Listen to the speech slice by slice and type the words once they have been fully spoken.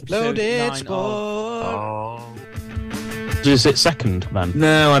Episode Loaded 9 Sport. Oh. Does he sit second, man?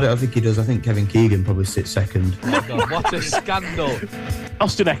 No, I don't think he does. I think Kevin Keegan probably sits second. Oh my God, what a scandal.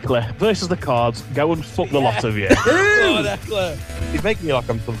 Austin Eckler versus the Cards. Go and fuck the lot of you. God, Eckler. He's making me like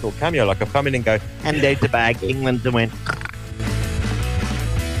I'm some sort of cameo, like I've come in and go, hand out the bag, England to win.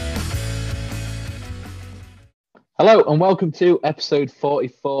 Hello and welcome to episode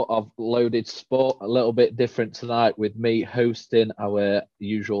 44 of Loaded Sport. A little bit different tonight with me hosting. Our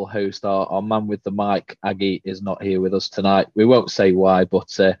usual host, our man with the mic, Aggie, is not here with us tonight. We won't say why,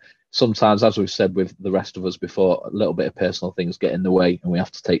 but sometimes, as we've said with the rest of us before, a little bit of personal things get in the way and we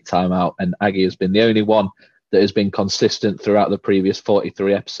have to take time out. And Aggie has been the only one that has been consistent throughout the previous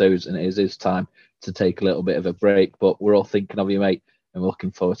 43 episodes, and it is his time to take a little bit of a break. But we're all thinking of you, mate. And we're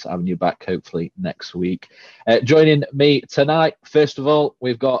looking forward to having you back, hopefully, next week. Joining me tonight, first of all,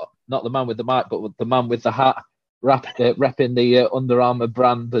 we've got not the man with the mic, but the man with the hat, repping the Under Armour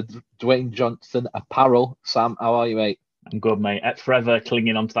brand, the Dwayne Johnson apparel. Sam, how are you, mate? I'm good, mate. Forever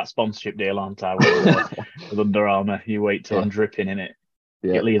clinging on to that sponsorship deal, aren't I? With Under Armour. You wait till I'm dripping in it.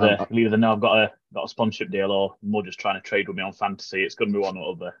 Yeah, It'll either know I've got a sponsorship deal or more just trying to trade with me on fantasy. It's going to be one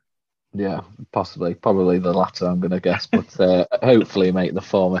or other. Yeah, possibly. Probably the latter, I'm going to guess, but hopefully, mate, the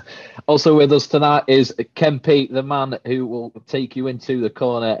former. Also with us tonight is Kempy, the man who will take you into the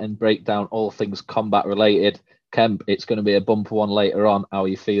corner and break down all things combat related. Kemp, it's going to be a bumper one later on. How are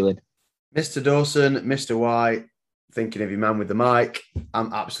you feeling? Mr. Dawson, Mr. White, thinking of your man with the mic.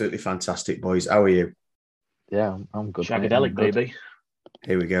 I'm absolutely fantastic, boys. How are you? Yeah, I'm good. Shagadelic, baby.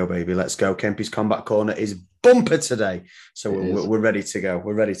 Here we go, baby. Let's go. Kempy's Combat Corner is bumper today. So we're ready to go.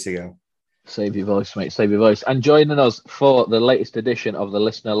 We're ready to go. Save your voice, mate. Save your voice. And joining us for the latest edition of the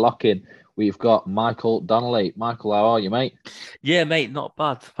Listener Lock-In, we've got Michael Donnelly. Michael, how are you, mate? Yeah, mate, not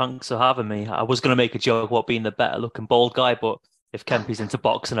bad. Thanks for having me. I was going to make a joke about being the better looking bald guy, but if Kempy's into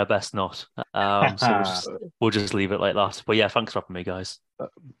boxing, I best not. So we'll just leave it like that. But yeah, thanks for having me, guys.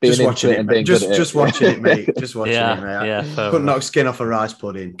 Just watching it, mate. Just watching it, mate. Just watching it, mate. Yeah, couldn't knock skin off a rice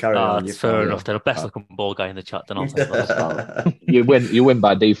pudding. Carry on. It's fair enough. They're the best looking bald guy in the chat. Then I'll you win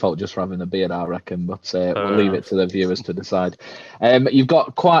by default just for having a beard, I reckon. But we'll leave it to the viewers to decide. You've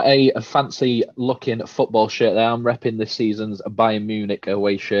got quite a fancy looking football shirt there. I'm repping this season's Bayern Munich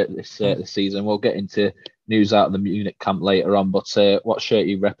away shirt this season. We'll get into news out of the Munich camp later on, but what shirt are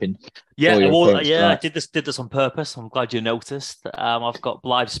you repping? I did this on purpose. I'm glad you noticed. I've got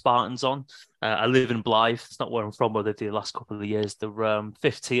Blythe Spartans on. I live in Blythe. It's not where I'm from, but they've the last couple of years. They're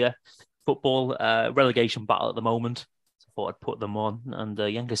fifth tier football relegation battle at the moment. So I thought I'd put them on. And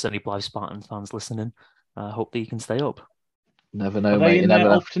in case any Blythe Spartan fans listening, I hope that you can stay up. Never know, Are mate. they in the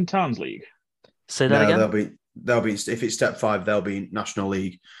Alfreton Towns League? Say that again. They'll be if it's step 5, they'll be National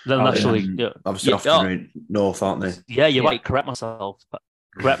League. National League, yeah. Obviously, often in North, aren't they? Yeah, you're right. Correct myself.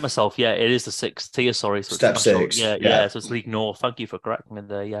 Yeah, it is the 6th tier. Sorry, so step 6. Yeah. So it's League North. Thank you for correcting me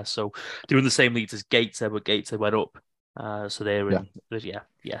there. Yeah, so doing the same leagues as Gateshead, but Gateshead went up. So they're in. Yeah.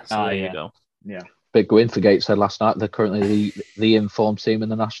 So there you go. Yeah. Big win for Gateshead last night. They're currently the informed team in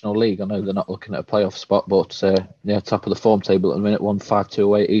the National League. I know they're not looking at a playoff spot, but top of the form table at the minute. Won 5-2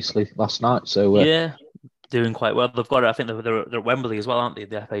 away at Eastleigh last night. So doing quite well. They've got it. I think they're at Wembley as well, aren't they?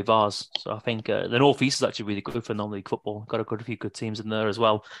 The FA Vars. So I think the North East is actually really good for non-league football. Got a few good teams in there as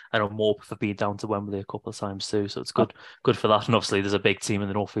well. I know more for being down to Wembley a couple of times too. So it's good for that. And obviously there's a big team in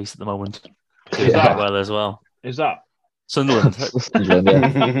the North East at the moment doing quite well as well. Is that Sunderland?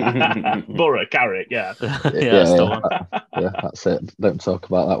 Borough, Carrick, yeah. That's it. Don't talk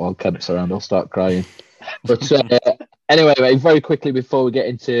about that while Kemp's around. I'll start crying. But anyway, mate, very quickly before we get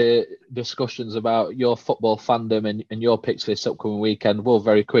into discussions about your football fandom and your picks for this upcoming weekend, we'll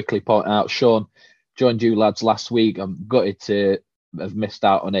very quickly point out Sean joined you lads last week. I'm gutted to have missed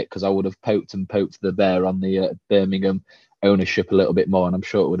out on it because I would have poked the bear on the Birmingham ownership a little bit more, and I'm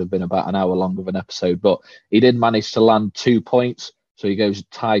sure it would have been about an hour long of an episode. But he did manage to land 2 points, so he goes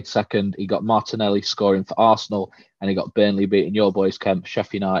tied second. He got Martinelli scoring for Arsenal, and he got Burnley beating your boys, Kemp,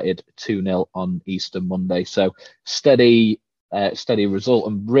 Sheffield United 2-0 on Easter Monday. So steady result.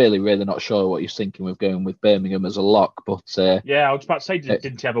 I'm really not sure what you're thinking with going with Birmingham as a lock, but I was about to say,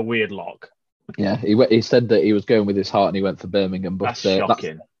 didn't he have a weird lock? Yeah, he said that he was going with his heart and he went for Birmingham. But that's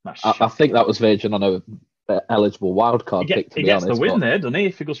shocking. I think that was verging on a eligible wildcard pick. He gets the win there, doesn't he?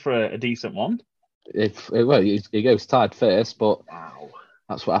 If he goes for a decent one. He goes tied first, but wow.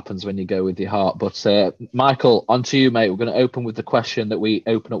 That's what happens when you go with your heart. But Michael, on to you, mate. We're going to open with the question that we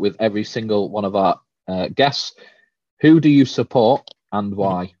open up with every single one of our guests. Who do you support and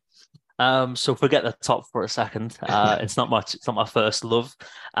why? So forget the top for a second. It's not my first love.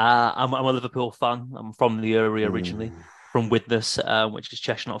 I'm a Liverpool fan. I'm from the area originally. from Widnes, which is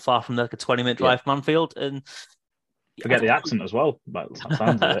Cheshire, not far from there, like a 20-minute drive from Anfield. And forget the accent as well. That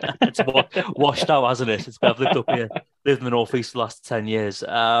sounds of it. It's washed out, hasn't it? I've lived up here, lived in the northeast for the last 10 years.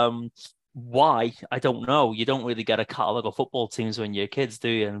 Why? I don't know. You don't really get a catalogue of football teams when you're kids, do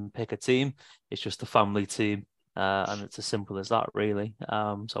you? And pick a team. It's just a family team, and it's as simple as that, really.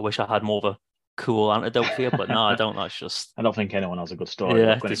 So I wish I had more of a cool antidote for you, but no, I don't. That's just. I don't think anyone has a good story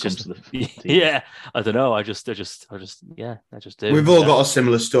when it comes to the team. Yeah, I don't know. I just do. We've all got a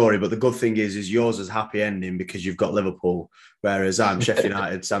similar story, but the good thing is yours is happy ending because you've got Liverpool, whereas I'm Sheffield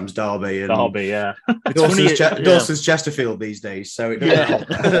United, Sam's Derby, and Dawson's Chesterfield these days. So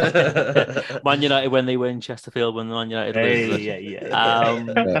Man United when they win, Chesterfield when Man United lose.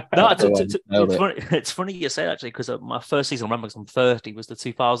 It's funny you say that, actually, because my first season, I remember, because I'm 30, was the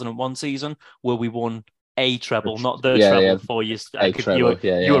 2001 season where we won a treble, not the treble. Before you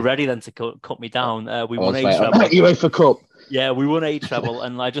were ready then to cut me down. We won a treble. UEFA Cup. Yeah, we won a treble,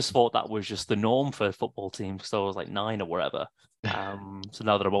 and I just thought that was just the norm for football teams because I was like 9 or whatever. So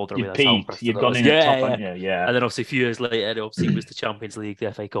now that I'm older, you've gone in at top, haven't you? Yeah. And then obviously a few years later, obviously it was the Champions League,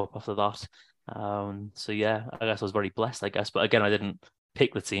 the FA Cup after that. So yeah, I guess I was very blessed, I guess. But again, I didn't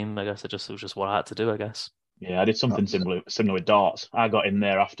pick the team. I guess it was just what I had to do, I guess. Yeah, I did something similar with darts. I got in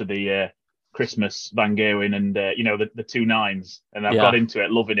there after the Christmas Van Gogh and the 2 9s, and I've got into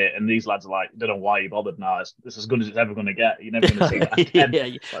it, loving it. And these lads are like, don't know why you bothered now. It's as good as it's ever going to get. You're never going to see that again. Yeah,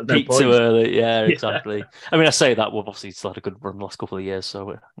 peak too early. Yeah, exactly. I mean, I say that we've obviously still had a good run the last couple of years,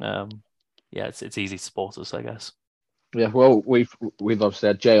 so it's easy to support us, I guess. Yeah, well, we've obviously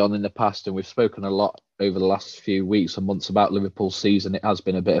had Jay on in the past, and we've spoken a lot over the last few weeks and months about Liverpool's season. It has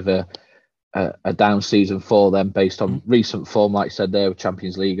been a bit of a down season for them based on recent form, like you said there, with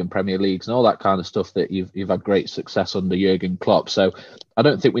Champions League and Premier Leagues and all that kind of stuff that you've had great success under Jurgen Klopp. So I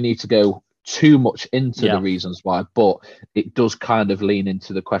don't think we need to go too much into the reasons why, but it does kind of lean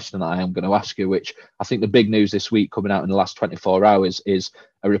into the question that I am going to ask you, which I think the big news this week coming out in the last 24 hours is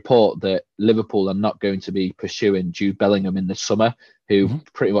a report that Liverpool are not going to be pursuing Jude Bellingham in the summer, who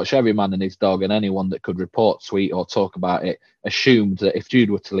pretty much every man and his dog and anyone that could report, tweet or talk about it assumed that if Jude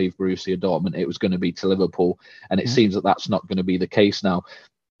were to leave Borussia Dortmund, it was going to be to Liverpool. And it seems that that's not going to be the case now.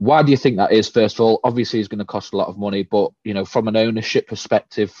 Why do you think that is? First of all, obviously it's going to cost a lot of money, but from an ownership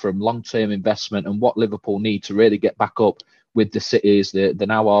perspective, from long-term investment and what Liverpool need to really get back up with the cities, the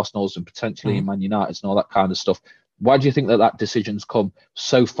now Arsenals and potentially Man United and all that kind of stuff. Why do you think that decision's come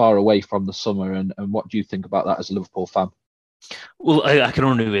so far away from the summer, and what do you think about that as a Liverpool fan? Well, I can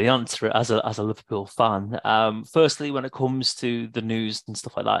only really answer it as a Liverpool fan. Firstly, when it comes to the news and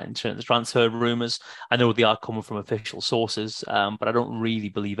stuff like that, in terms of transfer rumours, I know they are coming from official sources, but I don't really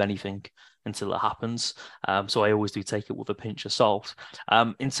believe anything until it happens. So I always do take it with a pinch of salt.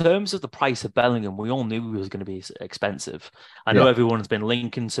 In terms of the price of Bellingham, we all knew he was going to be expensive. I know everyone's been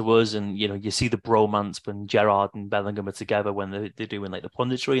linking to us, and you see the bromance when Gerrard and Bellingham are together when they're doing like the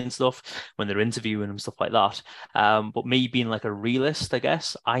punditry and stuff, when they're interviewing and stuff like that. But me being like a realist, I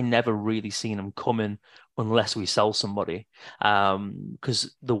guess, I never really seen him coming unless we sell somebody.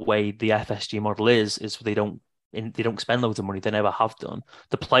 Because the way the FSG model is they don't spend loads of money. They never have done.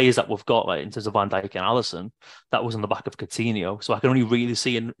 The players that we've got, like in terms of Van Dijk and Alisson, that was on the back of Coutinho. So I can only really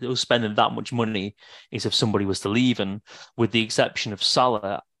see us spending that much money is if somebody was to leave. And with the exception of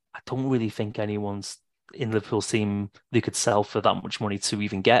Salah, I don't really think anyone's in Liverpool's team they could sell for that much money to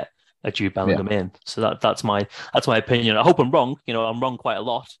even get a Jude Bellingham in. So that's my opinion. I hope I'm wrong. I'm wrong quite a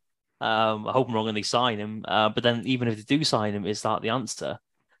lot. I hope I'm wrong and they sign him. But then even if they do sign him, is that the answer?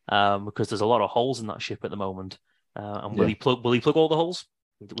 Because there's a lot of holes in that ship at the moment. And will he plug all the holes?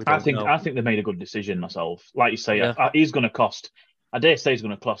 I think they made a good decision myself. Like you say, he's going to cost. I dare say he's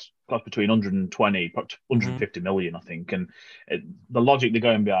going to cost between 120, 150 million, I think. And the logic they're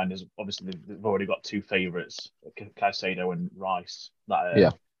going behind is obviously they've already got 2 favourites, Caicedo and Rice.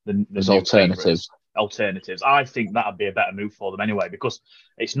 There's alternatives. I think that'd be a better move for them anyway, because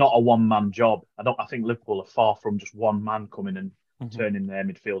it's not a one-man job. I think Liverpool are far from just one man coming and turning their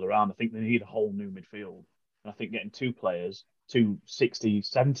midfield around. I think they need a whole new midfield. And I think getting 2 players, 2 60,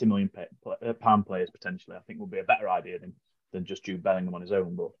 70 million pound players potentially, I think would be a better idea than just Jude Bellingham on his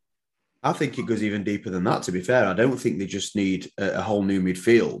own. But I think it goes even deeper than that, to be fair. I don't think they just need a whole new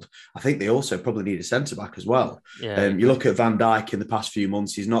midfield. I think they also probably need a centre-back as well. You look at Van Dijk in the past few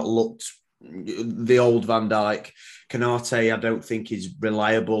months, he's not looked the old Van Dijk, Canate, I don't think is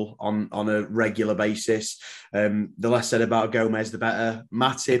reliable on a regular basis. The less said about Gomez, the better.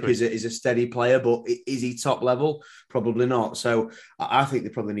 Matip is a steady player, but is he top level? Probably not. So I think they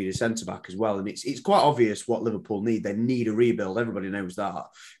probably need a centre-back as well. And it's quite obvious what Liverpool need. They need a rebuild. Everybody knows that.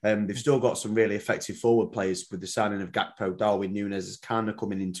 They've still got some really effective forward players with the signing of Gakpo. Darwin Núñez is kind of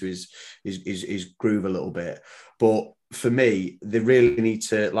coming into his groove a little bit. But for me, they really need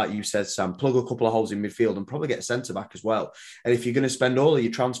to, like you said, Sam, plug a couple of holes in midfield and probably get a centre-back as well. And if you're going to spend all of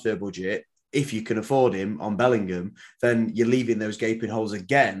your transfer budget, if you can afford him on Bellingham, then you're leaving those gaping holes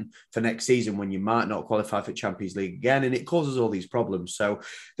again for next season when you might not qualify for Champions League again. And it causes all these problems. So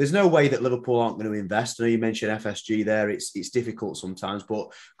there's no way that Liverpool aren't going to invest. I know you mentioned FSG there. It's difficult sometimes,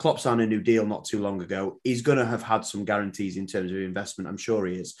 but Klopp signed a new deal not too long ago. He's going to have had some guarantees in terms of investment. I'm sure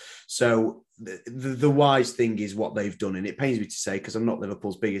he is. So the wise thing is what they've done. And it pains me to say, because I'm not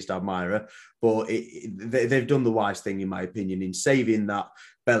Liverpool's biggest admirer, but they've done the wise thing, in my opinion, in saving that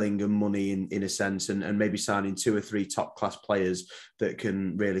Bellingham money in a sense, and maybe signing 2 or 3 top class players that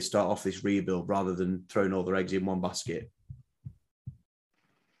can really start off this rebuild rather than throwing all their eggs in one basket.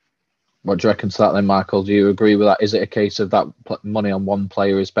 What do you reckon to that then, Michael? Do you agree with that? Is it a case of that money on one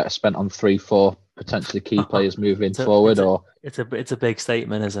player is better spent on 3, 4 potentially key players moving forward? It's a big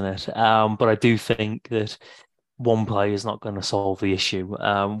statement, isn't it? But I do think that one player is not going to solve the issue.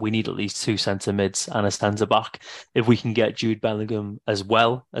 We need at least 2 centre mids and a centre back. If we can get Jude Bellingham as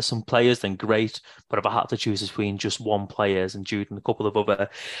well as some players, then great. But if I had to choose between just one player and Jude and a couple of other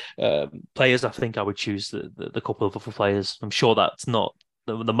players, I think I would choose the couple of other players. I'm sure that's not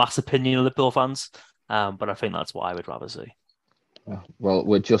the mass opinion of Liverpool fans, but I think that's what I would rather see. Well,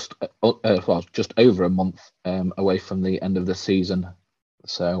 we're just over a month away from the end of the season,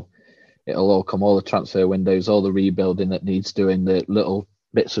 so it'll all come, all the transfer windows, all the rebuilding that needs doing, the little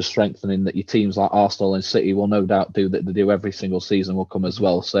bits of strengthening that your teams like Arsenal and City will no doubt do, that they do every single season, will come as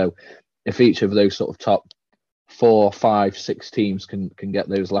well. So if each of those sort of top 4, 5, 6 teams can get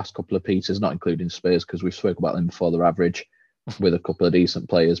those last couple of pieces, not including Spurs, because we've spoken about them before, they're average with a couple of decent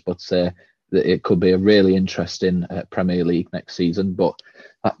players, but it could be a really interesting Premier League next season. But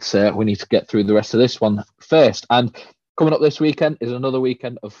that's we need to get through the rest of this one first. And coming up this weekend is another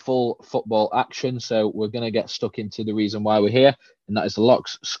weekend of full football action. So we're going to get stuck into the reason why we're here, and that is the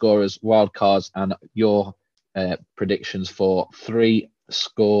locks, scorers, wildcards, and your predictions for 3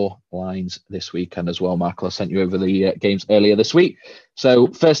 score lines this weekend as well. Michael, I sent you over the games earlier this week. So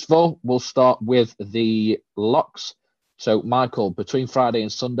first of all, we'll start with the locks. So, Michael, between Friday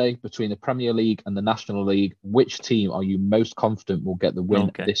and Sunday, between the Premier League and the National League, which team are you most confident will get the win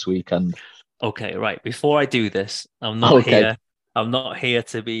this weekend? Okay, right. Before I do this, I'm not here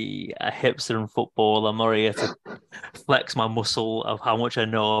to be a hipster in football. I'm not here to flex my muscle of how much I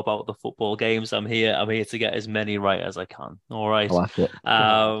know about the football games. I'm here to get as many right as I can. All right. I like it.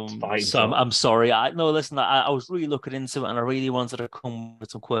 So I'm sorry. I was really looking into it, and I really wanted to come with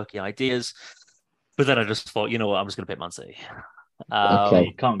some quirky ideas. But then I just thought, you know what, I'm just going to pick Man City. Okay.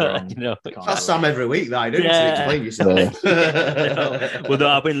 You can't go wrong. That's Sam every week, though. You don't need to explain yourself. Well, no,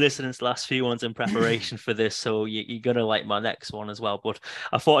 I've been listening to the last few ones in preparation for this, so you're going to like my next one as well. But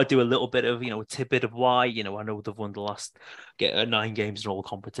I thought I'd do a little bit of, a tidbit of why. I know they've won the last 9 games in all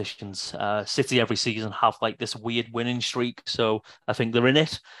competitions. City every season have like this weird winning streak, so I think they're in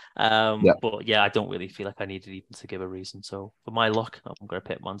it. But yeah, I don't really feel like I needed even to give a reason. So for my luck, I'm going to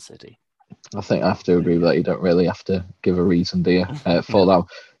pick Man City. I think I have to agree with that. You don't really have to give a reason, do you, for that?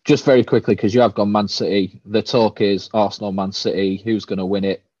 Just very quickly, because you have gone Man City. The talk is Arsenal, Man City. Who's going to win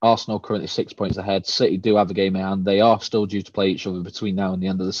it? Arsenal currently 6 points ahead. City do have a game in hand. They are still due to play each other between now and the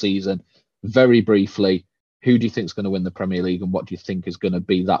end of the season. Very briefly, who do you think is going to win the Premier League, and what do you think is going to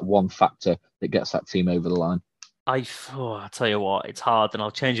be that one factor that gets that team over the line? I tell you what, it's hard, and I'll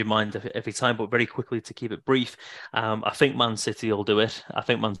change your mind every time, but very quickly to keep it brief, I think Man City will do it. I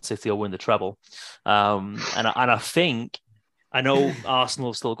think Man City will win the treble. And I know Arsenal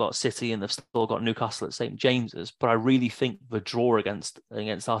have still got City and they've still got Newcastle at St. James's, but I really think the draw against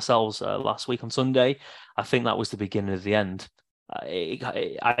ourselves last week on Sunday, I think that was the beginning of the end.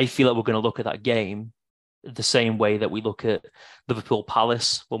 I feel like we're going to look at that game the same way that we look at Liverpool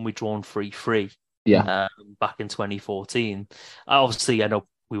Palace when we drawn 3-3. Back in 2014. Obviously, I know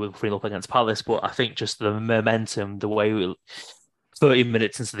we were 3-0 against Palace, but I think just the momentum, the way 30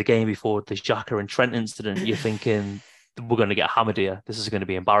 minutes into the game before the Xhaka and Trent incident, you're thinking we're going to get hammered here. This is going to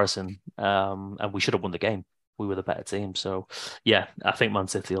be embarrassing, and we should have won the game. We were the better team. So, yeah, I think Man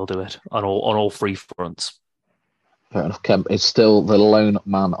City will do it on all 3 fronts. Fair enough. Kemp is still the lone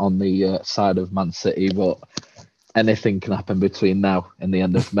man on the side of Man City, but anything can happen between now and the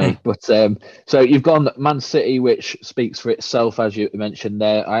end of May. But so you've gone Man City, which speaks for itself, as you mentioned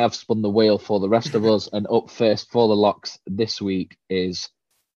there. I have spun the wheel for the rest of us, and up first for the locks this week is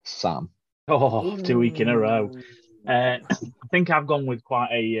Sam. Oh, 2 week in a row. I think I've gone with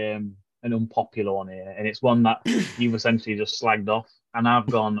quite an unpopular one here, and it's one that you've essentially just slagged off. And I've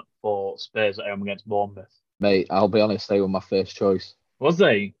gone for Spurs at home against Bournemouth. Mate, I'll be honest, they were my first choice. Was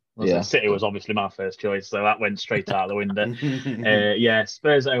they? Yeah. City was obviously my first choice, so that went straight out the window. Yeah,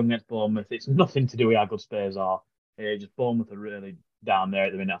 Spurs at home against Bournemouth. It's nothing to do with how good Spurs are. Just Bournemouth are really down there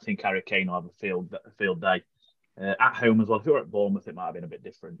at the minute. I think Harry Kane will have a field day. At home as well. If you were at Bournemouth, it might have been a bit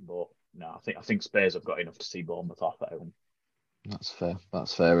different, but no, I think Spurs have got enough to see Bournemouth off at home. That's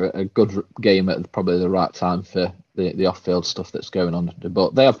fair. A good game at probably the right time for the off-field stuff that's going on.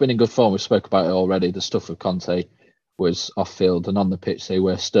 But they have been in good form. We spoke about it already. The stuff with Conte was off-field, and on the pitch they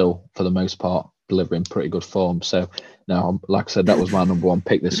were still, for the most part, delivering pretty good form. So, no, like I said, that was my number one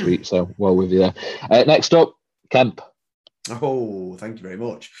pick this week. So, well with you there. Next up, Kemp. Oh, thank you very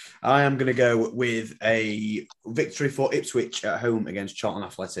much. I am going to go with a victory for Ipswich at home against Charlton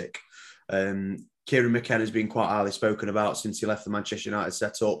Athletic. Kieran McKenna has been quite highly spoken about since he left the Manchester United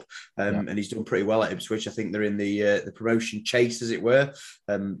setup, and he's done pretty well at Ipswich. I think they're in the promotion chase, as it were.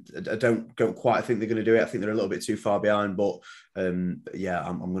 I don't quite think they're going to do it. I think they're a little bit too far behind, but I'm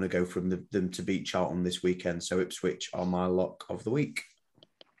going to go from them to beat Charlton this weekend. So Ipswich are my lock of the week.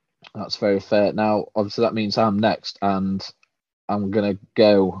 That's very fair. Now, obviously, that means I'm next, and I'm going to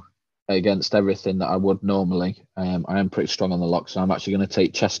go against everything that I would normally. I am pretty strong on the lock, so I'm actually going to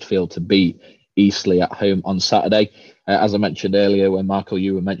take Chesterfield to beat Eastleigh at home on Saturday. As I mentioned earlier, when Michael,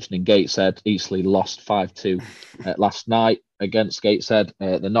 you were mentioning Gateshead, Eastleigh lost 5-2 last night against Gateshead.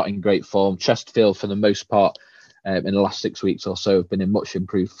 They're not in great form. Chesterfield, for the most part, in the last 6 weeks or so, have been in much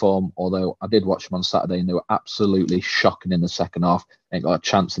improved form, although I did watch them on Saturday and they were absolutely shocking in the second half. Ain't got a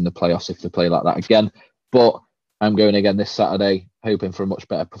chance in the playoffs if they play like that again. But I'm going again this Saturday, hoping for a much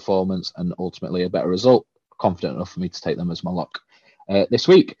better performance and ultimately a better result. Confident enough for me to take them as my lock this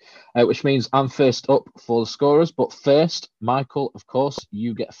week, which means I'm first up for the scorers. But first, Michael, of course,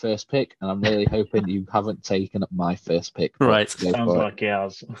 you get first pick, and I'm really hoping you haven't taken my first pick. Right. Sounds like he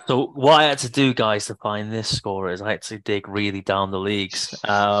has. So what I had to do, guys, to find this scorer is I had to dig really down the leagues.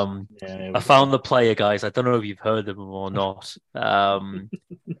 I found the player, guys. I don't know if you've heard of him or not,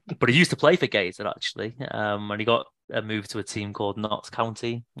 but he used to play for Gateshead, actually, and he got a move to a team called Notts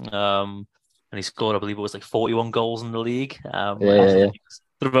County. And he scored, I believe it was like 41 goals in the league. I don't know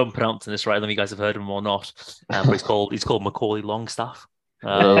if I'm pronouncing this right. I don't know if you guys have heard of him or not. But he's called Macaulay Longstaff.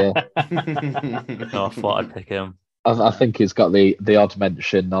 I thought I'd pick him. I think he's got the odd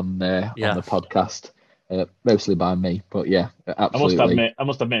mention on the podcast, mostly by me. But yeah, absolutely. I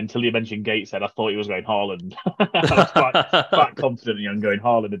must admit, until you mentioned Gateshead, I thought he was going Haaland. I was quite confident in going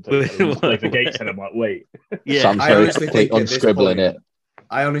Haaland until he was playing for Gateshead. I'm like, wait. Yeah, Sam's very quickly unscribbling it.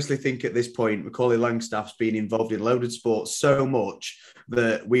 I honestly think at this point, Macaulay Longstaff's been involved in Loaded Sports so much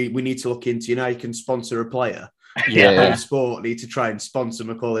that we need to look into, you can sponsor a player. Loaded Sport need to try and sponsor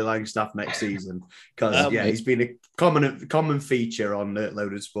Macaulay Longstaff next season because he's been a common feature on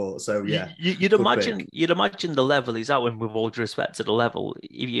Loaded Sport. So you'd imagine the level he's at, when with all due respect to the level,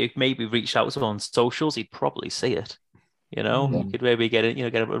 if you maybe reached out to him on socials, he'd probably see it. You could maybe get it,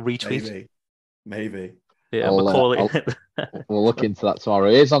 get a retweet. Maybe. Yeah, Macaulay. We'll look into that tomorrow.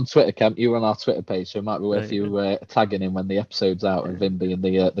 It is on Twitter, Kemp. You're on our Twitter page, so it might be worth you tagging him when the episode's out of him being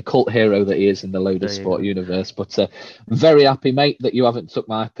the cult hero that he is in the Loaded Sport universe. But very happy, mate, that you haven't took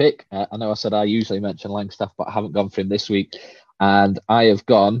my pick. I know I said I usually mention Langstaff, but I haven't gone for him this week. And I have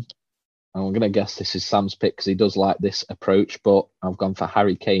gone, and I'm going to guess this is Sam's pick because he does like this approach, but I've gone for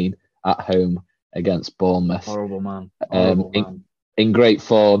Harry Kane at home against Bournemouth. Horrible man. In great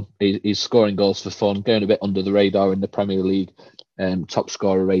form, he's scoring goals for fun, going a bit under the radar in the Premier League, top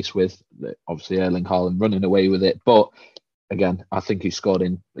scorer race with obviously Erling Haaland running away with it. But again, I think he's scored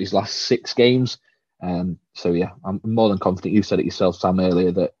in his last 6 games. So yeah, I'm more than confident. You said it yourself, Sam,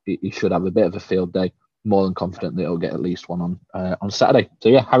 earlier that he should have a bit of a field day. More than confident that he'll get at least one on Saturday. So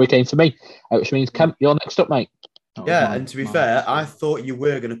yeah, Harry Kane for me, which means Kemp, you're next up, mate. And to be fair, I thought you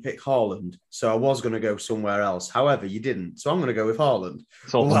were going to pick Haaland, so I was going to go somewhere else. However, you didn't, so I'm going to go with Haaland.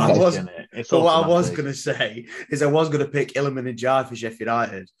 What I was going to say is I was going to pick Iliman Ndiaye for Sheffield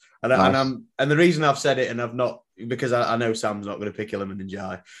United, and the reason I've said it and I've not, because I know Sam's not going to pick Iliman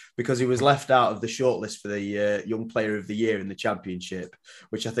Ndiaye because he was left out of the shortlist for the Young Player of the Year in the Championship,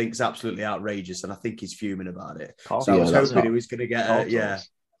 which I think is absolutely outrageous, and I think he's fuming about it. So I was hoping he was going to get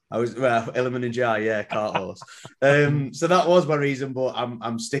Illiman and Jai, yeah, cart horse. So that was my reason, but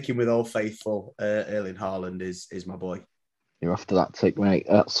I'm sticking with Old Faithful. Erling Haaland is my boy. You're after that tick, mate.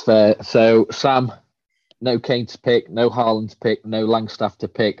 That's fair. So, Sam, no Kane to pick, no Haaland to pick, no Langstaff to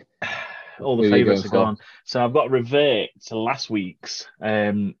pick. All the favourites are gone. So I've got to revert to last week's.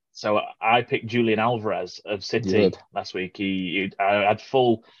 So I picked Julian Alvarez of City last week. I had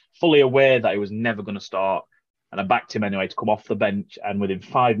fully aware that he was never going to start, and I backed him anyway to come off the bench. And within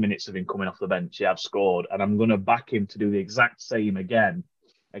 5 minutes of him coming off the bench, he had scored. And I'm going to back him to do the exact same again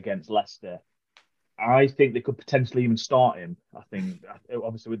against Leicester. I think they could potentially even start him. I think,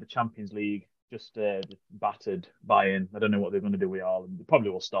 obviously, with the Champions League just battered Bayern, I don't know what they're going to do with Haaland. They probably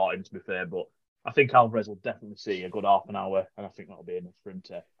will start him, to be fair, but I think Alvarez will definitely see a good half an hour, and I think that'll be enough for him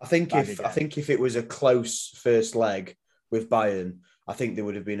to. I think if it was a close first leg with Bayern, I think there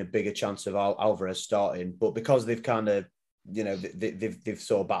would have been a bigger chance of Alvarez starting. But because they've kind of, they've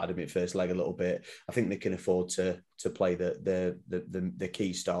sort of battered him at first leg a little bit, I think they can afford to play the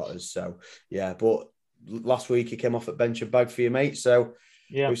key starters. So yeah, but last week he came off at bench and bagged for your mate. So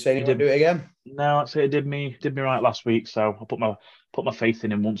yeah, who's saying he won't do it again? No, I'd say it did me right last week. So I'll put my faith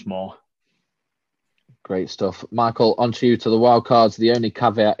in him once more. Great stuff. Michael, on to you to the wild cards. The only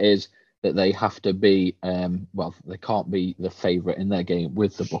caveat is that they have to be, they can't be the favourite in their game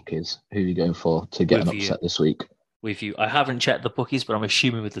with the bookies. Who are you going for to get an upset this week? With you. I haven't checked the bookies, but I'm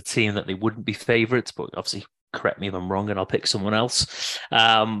assuming with the team that they wouldn't be favourites, but obviously correct me if I'm wrong and I'll pick someone else.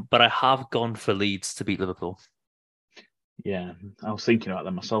 But I have gone for Leeds to beat Liverpool. Yeah, I was thinking about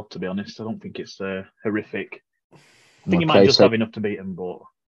them myself, to be honest. I don't think it's horrific. I think you might just have enough to beat them, but...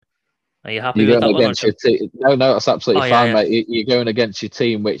 Are you happy with that one? No, that's absolutely fine, mate. You're going against your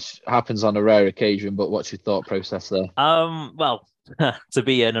team, which happens on a rare occasion, but what's your thought process there? Well, to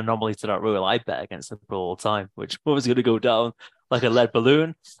be an anomaly to that rule, I bet against Liverpool all the time, which was going to go down like a lead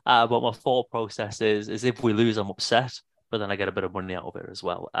balloon. But my thought process is if we lose, I'm upset, but then I get a bit of money out of it as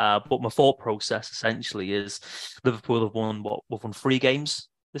well. But my thought process essentially is Liverpool have won 3 games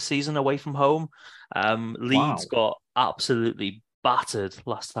this season away from home. Leeds got absolutely battered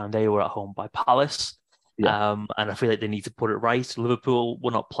last time they were at home by Palace. And I feel like they need to put it right. Liverpool were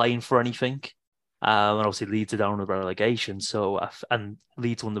not playing for anything. And obviously Leeds are down with relegation. And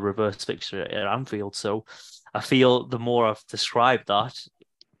Leeds won the reverse fixture at Anfield. So I feel the more I've described that,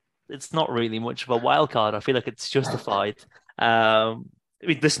 it's not really much of a wild card. I feel like it's justified.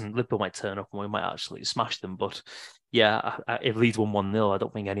 Listen, Liverpool might turn up and we might actually smash them. But yeah, if Leeds won 1-0, I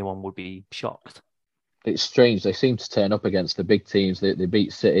don't think anyone would be shocked. It's strange. They seem to turn up against the big teams. They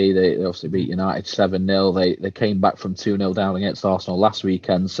beat City. They obviously beat United 7-0. They came back from 2-0 down against Arsenal last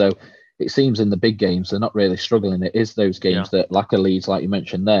weekend. So it seems in the big games, they're not really struggling. It is those games that, like a Leeds, like you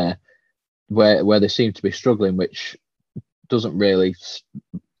mentioned there, where they seem to be struggling, which doesn't really,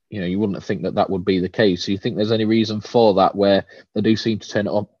 you wouldn't think that would be the case. So you think there's any reason for that, where they do seem to turn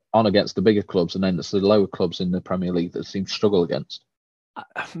it on against the bigger clubs, and then it's the lower clubs in the Premier League that seem to struggle against?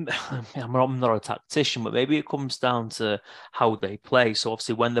 I'm not a tactician, but maybe it comes down to how they play. So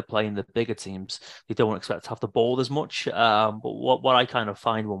obviously when they're playing the bigger teams, they don't expect to have the ball as much. But what I kind of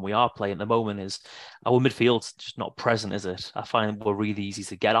find when we are playing at the moment is our midfield's just not present, is it? I find we're really easy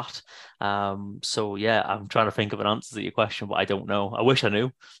to get at. So yeah, I'm trying to think of an answer to your question, but I don't know. I wish I knew.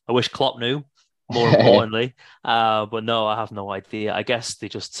 I wish Klopp knew, more importantly. But no, I have no idea. I guess they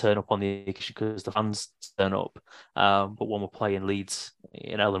just turn up on the occasion because the fans turn up. But when we're playing Leeds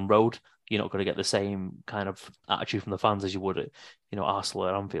in Ellen Road, you're not going to get the same kind of attitude from the fans as you would at, Arsenal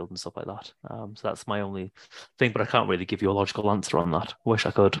or Anfield and stuff like that. So that's my only thing, but I can't really give you a logical answer on that. Wish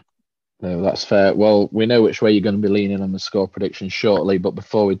I could. No, that's fair. Well, we know which way you're going to be leaning on the score prediction shortly, but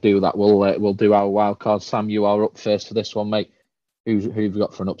before we do that, we'll do our wild card. Sam, you are up first for this one, mate. Who have you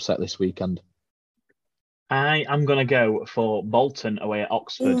got for an upset this weekend? I am going to go for Bolton away at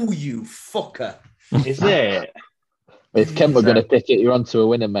Oxford. Oh, you fucker. Is it? If Kent were going to pick it, you're onto a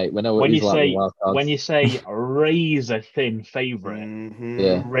winner, mate. We know what he's like with wild cards. When you say razor thin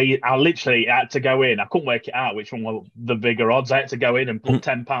favourite, I literally had to go in. I couldn't work it out which one were the bigger odds. I had to go in and put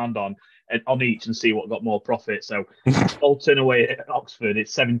 £10 on each and see what got more profit. So Bolton away at Oxford,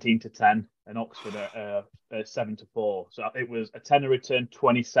 it's 17-10, and Oxford at 7-4. So it was a tenner return,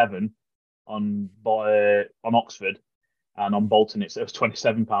 27 on Oxford, and on Bolton it was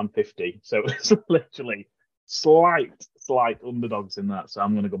 £27.50. So it's literally slight underdogs in that. So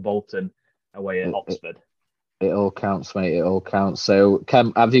I'm going to go Bolton away at Oxford. It all counts, mate. It all counts. So,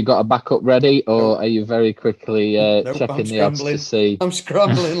 Cam, have you got a backup ready, or are you very quickly checking the odds to see? I'm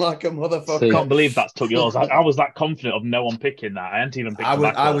scrambling like a motherfucker. I can't believe that's took yours. I was that confident of no one picking that. I hadn't even picked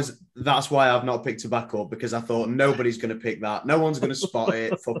I was. That's why I've not picked a backup, because I thought nobody's going to pick that. No one's going to spot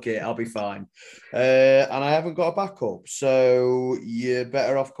it. Fuck it, I'll be fine. And I haven't got a backup, so you're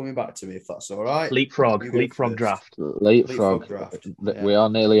better off coming back to me if that's all right. Leapfrog draft. Leapfrog draft. Yeah. We are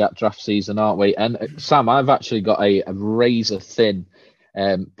nearly at draft season, aren't we? And Sam, I've actually got a razor thin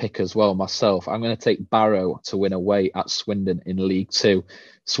pick as well myself. I'm going to take Barrow to win away at Swindon in League Two.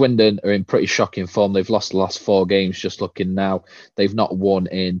 Swindon are in pretty shocking form. They've lost the last 4 games. Just looking now, they've not won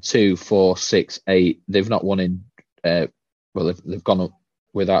in 2, 4, 6, 8. They've not won in they've gone up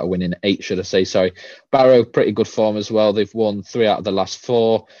without a win in 8, should I say? Sorry. Barrow, pretty good form as well. They've won 3 out of the last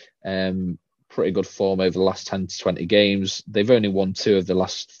 4. Pretty good form over the last 10 to 20 games. They've only won 2 of the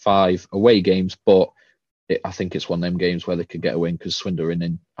last 5 away games, but I think it's one of them games where they could get a win, because Swindon are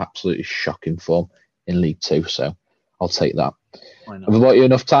in absolutely shocking form in League Two. So I'll take that. Have I bought you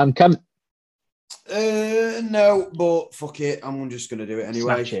enough time, Cam? No, but fuck it. I'm just going to do it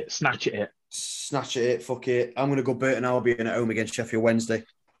anyway. Snatch it. Fuck it. I'm going to go Burton Albion at home against Sheffield Wednesday.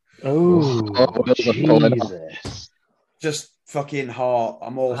 Jesus. Just fucking heart.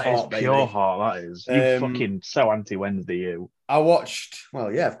 I'm all that heart, baby. Pure heart, that is. You fucking so anti-Wednesday, you. I watched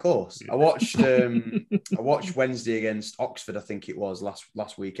of course. I watched Wednesday against Oxford, I think it was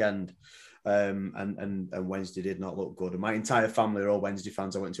last weekend. And Wednesday did not look good. And my entire family are all Wednesday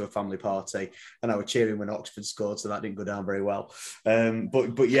fans. I went to a family party and I was cheering when Oxford scored, so that didn't go down very well.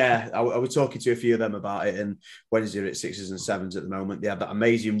 But yeah, I was talking to a few of them about it, and Wednesday are at 6s and 7s at the moment. They had that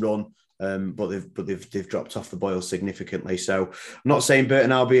amazing run. But they've dropped off the boil significantly. So I'm not saying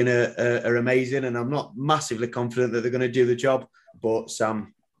Burton Albion are amazing, and I'm not massively confident that they're going to do the job. But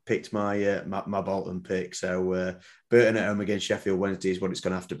Sam picked my Bolton pick, so Burton at home against Sheffield Wednesday is what it's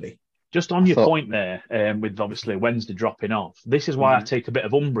going to have to be. Just on your point there, with obviously Wednesday dropping off, this is why I take a bit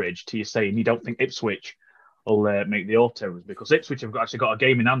of umbrage to you saying you don't think Ipswich will make the autos, because Ipswich have actually got a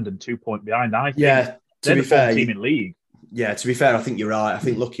game in hand and 2 points behind. I think they're the form team in league. Yeah, to be fair, I think you're right. I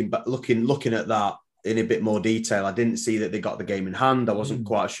think looking at that in a bit more detail, I didn't see that they got the game in hand. I wasn't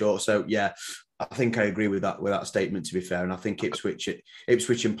quite sure. So yeah, I think I agree with that statement, to be fair. And I think Ipswich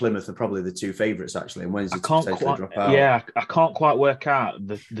and Plymouth are probably the 2 favourites, actually. And Wednesday drop out. Yeah, I can't quite work out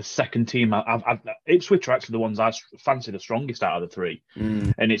the second team. Ipswich are actually the ones I fancy the strongest out of the 3.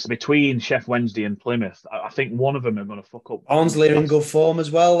 And it's between Sheff Wednesday and Plymouth. I think one of them are going to fuck up. Barnsley are in good form as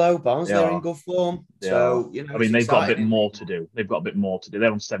well, though. Barnsley are in good form. So, I mean, they've got a bit more to do.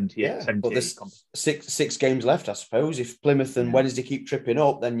 They're on 78. But there's 6 games left, I suppose. If Plymouth and Wednesday keep tripping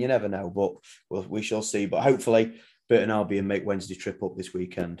up, then you never know. But we shall see. But hopefully, Burton Albion make Wednesday trip up this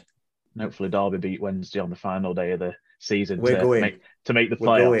weekend. And hopefully, Derby beat Wednesday on the final day of the season to make the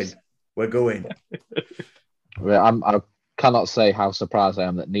playoffs. We're going. I cannot say how surprised I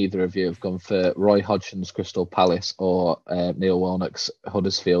am that neither of you have gone for Roy Hodgson's Crystal Palace or Neil Warnock's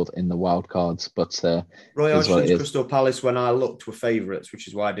Huddersfield in the wild cards. But Roy Hodgson's Crystal Palace, when I looked, were favourites, which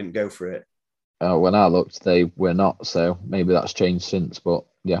is why I didn't go for it. When I looked, they were not. So maybe that's changed since. But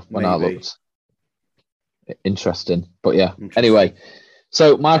yeah, when I looked. Interesting. But yeah, anyway.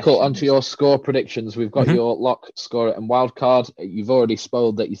 So, Michael, onto your score predictions. We've got your lock, scorer, and wild card. You've already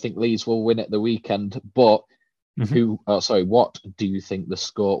spoiled that you think Leeds will win at the weekend, but what do you think the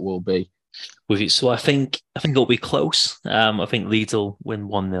score will be? So I think it'll be close. I think Leeds will win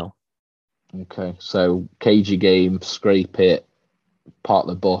 1-0. Okay, so cagey game, scrape it, part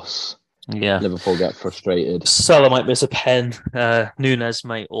the bus. Yeah. Liverpool get frustrated. Salah might miss a pen. Nunes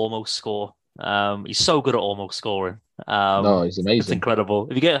might almost score. He's so good at almost scoring. No, he's amazing. It's incredible.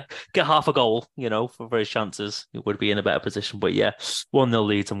 If you get half a goal, for his chances, it would be in a better position. But yeah, 1-0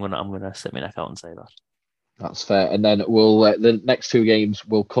 Leeds. I'm gonna sit my neck out and say that. That's fair. And then we'll the next 2 games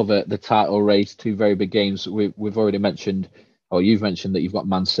we'll cover the title race. 2 very big games. We've already mentioned, or you've mentioned that you've got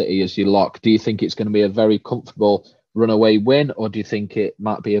Man City as your lock. Do you think it's going to be a very comfortable runaway win, or do you think it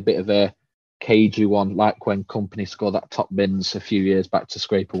might be a bit of a cagey one, like when Company scored that top bins a few years back to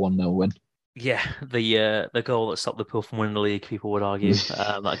scrape a 1-0 win? Yeah, the goal that stopped Liverpool from winning the league, people would argue.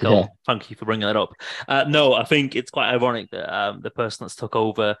 That goal. Yeah. Thank you for bringing that up. No, I think it's quite ironic that the person that's took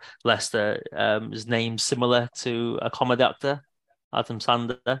over Leicester is named similar to a comedy actor, Adam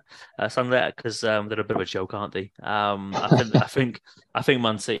Sandler, because they're a bit of a joke, aren't they? I think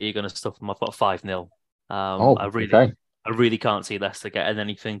Man City are going to stuff them. I've got 5-0. I really can't see Leicester getting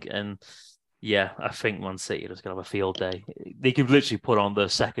anything, and yeah, I think Man City are just going to have a field day. They could literally put on the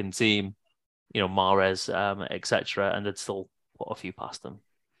second team, Mahrez, etc., and they'd still put a few past them.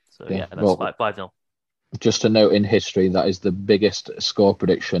 So yeah, that's 5-0. Just a note in history, that is the biggest score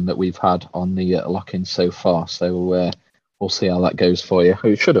prediction that we've had on the lock-in so far. So we'll see how that goes for you.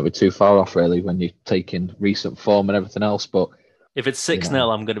 It shouldn't be too far off, really, when you take in recent form and everything else. But if it's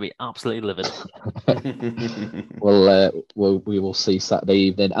 6-0, I'm going to be absolutely livid. We will see Saturday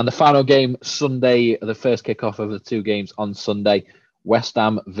evening. And the final game Sunday, the first kickoff of the two games on Sunday, West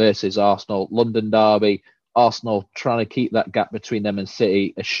Ham versus Arsenal, London derby. Arsenal trying to keep that gap between them and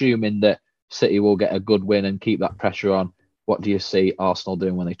City, assuming that City will get a good win and keep that pressure on. What do you see Arsenal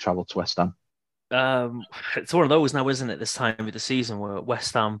doing when they travel to West Ham? It's one of those now, isn't it, this time of the season where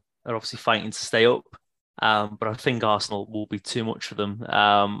West Ham are obviously fighting to stay up. But I think Arsenal will be too much for them.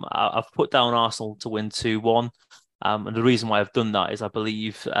 I've put down Arsenal to win 2-1. And the reason why I've done that is I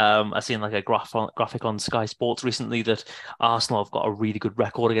believe I've seen like a graphic on Sky Sports recently that Arsenal have got a really good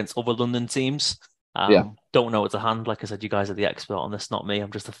record against other London teams. Don't know it to hand. Like I said, you guys are the expert on this, not me.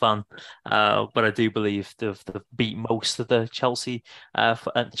 I'm just a fan. But I do believe they've beat most of the Chelsea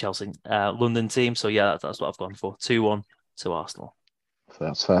London team. So yeah, that's what I've gone for. 2-1 to Arsenal.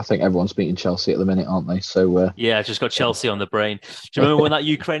 That's fair. I think everyone's beating Chelsea at the minute, aren't they? So yeah, I just got Chelsea on the brain. Do you remember when that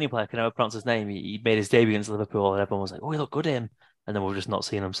Ukrainian player, I can never pronounce his name, he made his debut against Liverpool and everyone was like, oh, he looked good him. And then we've just not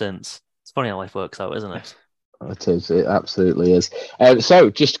seen him since. It's funny how life works out, isn't it? It is. It absolutely is. So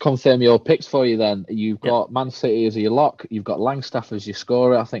just to confirm your picks for you then. You've got Man City as your lock. You've got Langstaff as your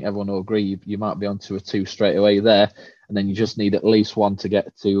scorer. I think everyone will agree you might be onto a 2 straight away there. And then you just need at least one to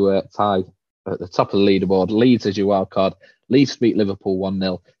get to tie at the top of the leaderboard. Leeds as your wild card. Leeds to beat Liverpool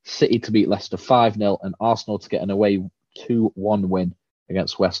 1-0, City to beat Leicester 5-0, and Arsenal to get an away 2-1 win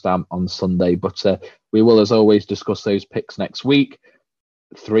against West Ham on Sunday. But we will, as always, discuss those picks next week.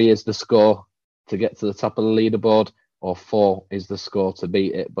 3 is the score to get to the top of the leaderboard, or 4 is the score to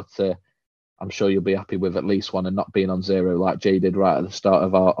beat it. But I'm sure you'll be happy with at least one and not being on 0 like Jay did right at the start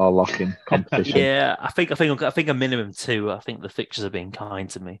of our lock-in competition. Yeah, I think a minimum 2. I think the fixtures are being kind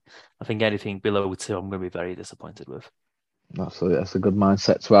to me. I think anything below 2, I'm going to be very disappointed with. That's a good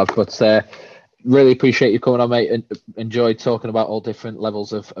mindset to have. But really appreciate you coming on, mate. And enjoyed talking about all different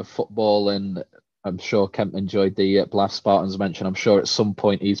levels of football. And I'm sure Kemp enjoyed the Blast Spartans mention. I'm sure at some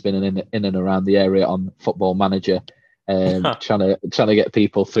point he's been in and around the area on Football Manager, trying to get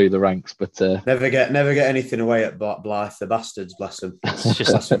people through the ranks. But never get anything away at Blythe. The bastards, bless them. It's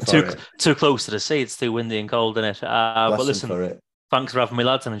just too close to the sea. It's too windy and cold, isn't it? But listen. For it. Thanks for having me,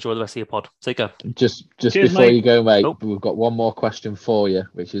 lads, and enjoy the rest of your pod. Take care. Just cheers, before mate. You go, mate, We've got one more question for you,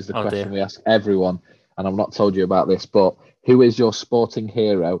 which is the question we ask everyone, and I've not told you about this, but who is your sporting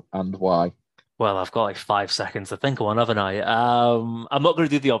hero and why? Well, I've got like 5 seconds to think of one, haven't I? I'm not going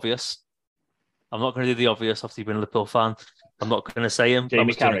to do the obvious. Obviously, being a Liverpool fan, I'm not going to say him.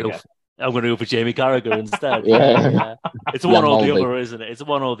 Jamie Carragher. I'm going to go for Jamie Carragher instead. Yeah. It's one or the other, isn't it? It's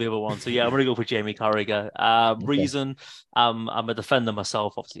one or the other one. So yeah, I'm going to go for Jamie Carragher. Reason, I'm a defender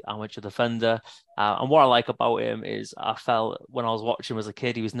myself, obviously amateur defender. And what I like about him is I felt when I was watching him as a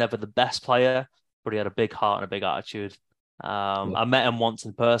kid, he was never the best player, but he had a big heart and a big attitude. I met him once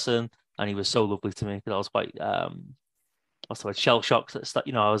in person and he was so lovely to me because I was quite... what's the word? Shell shocked.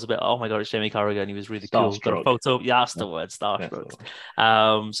 I was a bit, oh my God, it's Jamie Carragher, and he was really cool. Got a photo. Yeah, that's the word, starstruck.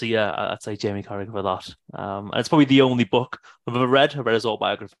 So yeah, I'd say Jamie Carragher for that. And it's probably the only book I've ever read. I read his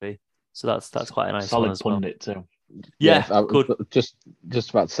autobiography, so that's quite a nice solid one as well. pundit too. Yeah, good. Just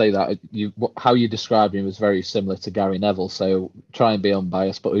about to say that how you described him was very similar to Gary Neville. So try and be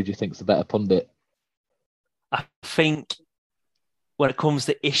unbiased, but who do you think's the better pundit? I think when it comes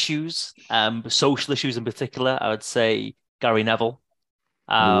to issues, social issues in particular, I would say Gary Neville.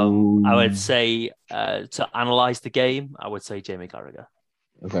 I would say to analyse the game, I would say Jamie Carragher.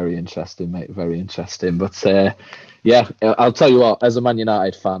 Very interesting, mate. Very interesting. But yeah, I'll tell you what, as a Man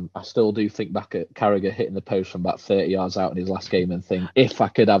United fan, I still do think back at Carragher hitting the post from about 30 yards out in his last game and think, if I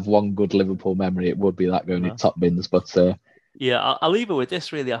could have one good Liverpool memory, it would be that going in top bins. But yeah, I'll leave it with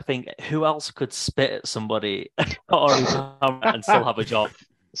this, really. I think who else could spit at somebody and still have a job?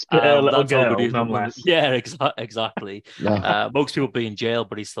 Spit a little girl, yeah, exactly. Yeah. Most people be in jail,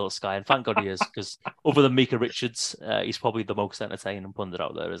 but he's still a Sky, and thank God he is, because other than Mika Richards, he's probably the most entertaining pundit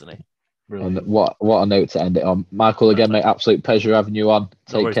out there, isn't he? Brilliant. And what a note to end it on. Michael, again, mate, absolute pleasure having you on.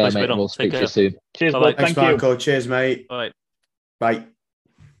 Take care, mate, and we'll speak to you soon. Cheers, bud. Thanks, Michael. Cheers, mate. Bye. Bye.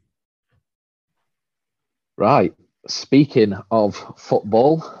 Right. Speaking of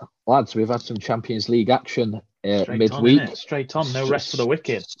football, lads, we've had some Champions League action midweek. Straight on, no rest for the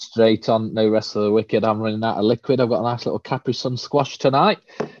wicked. Straight on, no rest for the wicked. I'm running out of liquid. I've got a nice little Capri Sun squash tonight.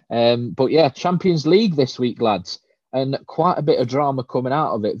 But yeah, Champions League this week, lads. And quite a bit of drama coming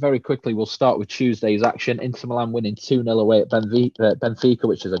out of it. Very quickly, we'll start with Tuesday's action. Inter Milan winning 2-0 away at Benfica,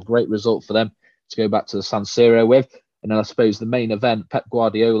 which is a great result for them to go back to the San Siro with. And then I suppose the main event, Pep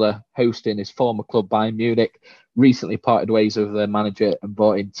Guardiola hosting his former club Bayern Munich, recently parted ways with their manager and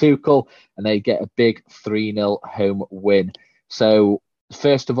brought in Tuchel, and they get a big 3-0 home win. So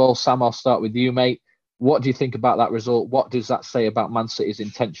first of all, Sam, I'll start with you, mate. What do you think about that result? What does that say about Man City's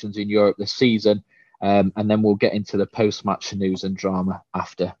intentions in Europe this season? And then we'll get into the post-match news and drama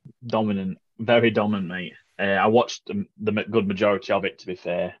after. Dominant, very dominant, mate. I watched the good majority of it, to be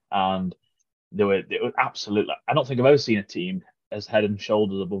fair, and they were absolutely. I don't think I've ever seen a team as head and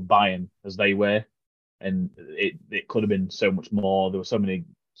shoulders above Bayern as they were, and it could have been so much more. There were so many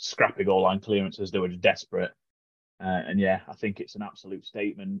scrappy goal line clearances. They were just desperate, and yeah, I think it's an absolute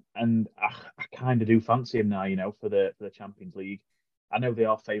statement. And I kind of do fancy him now, for the Champions League. I know they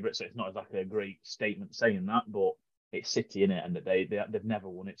are favourites, so it's not exactly a great statement saying that, but it's City in it, and they've never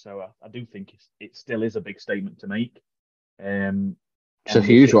won it, so I do think it still is a big statement to make. It's a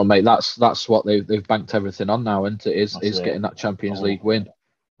huge one, mate. That's what they've banked everything on now, and it is getting that Champions League win.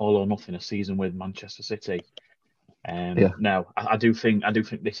 All or nothing a season with Manchester City. No, I do think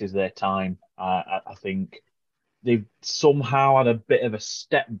this is their time. I think they've somehow had a bit of a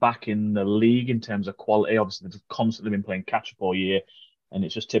step back in the league in terms of quality. Obviously, they've constantly been playing catch up all year, and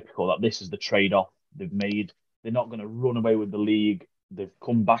it's just typical that this is the trade-off they've made. They're not going to run away with the league. They've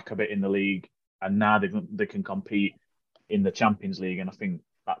come back a bit in the league, and now they can compete in the Champions League. And I think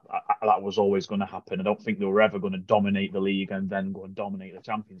that was always going to happen. I don't think they were ever going to dominate the league and then go and dominate the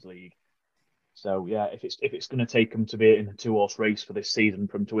Champions League. So yeah, if it's going to take them to be in a 2-horse race for this season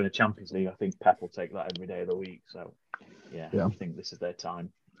from to win a Champions League, I think Pep will take that every day of the week. So yeah. I think this is their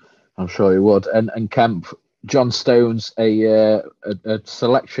time. I'm sure he would. And Kemp, John Stones, a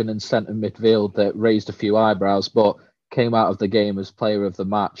selection in centre midfield that raised a few eyebrows, but came out of the game as player of the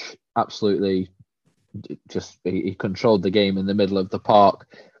match. Absolutely, he controlled the game in the middle of the park.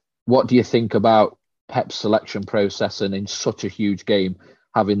 What do you think about Pep's selection process and in such a huge game,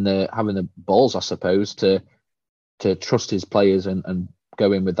 having the balls, I suppose, to trust his players and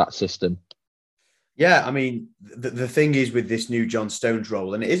go in with that system? Yeah, I mean, the thing is with this new John Stones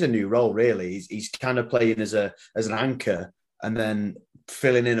role, and it is a new role, really, he's kind of playing as an anchor and then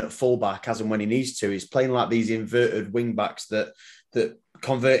filling in at fullback as and when he needs to. He's playing like these inverted wing backs that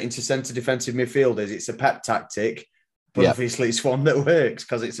convert into centre defensive midfielders. It's a Pep tactic, but obviously it's one that works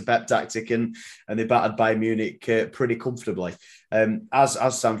because it's a Pep tactic, and they battered Bayern Munich pretty comfortably.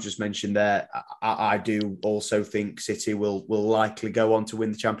 As Sam just mentioned there, I do also think City will likely go on to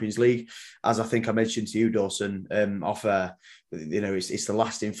win the Champions League. As I think I mentioned to you, Dawson, off air, it's the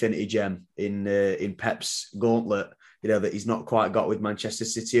last infinity gem in Pep's gauntlet, that he's not quite got with Manchester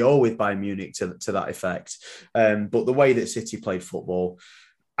City or with Bayern Munich to that effect. But the way that City played football,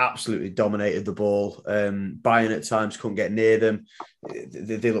 absolutely dominated the ball. Bayern at times couldn't get near them.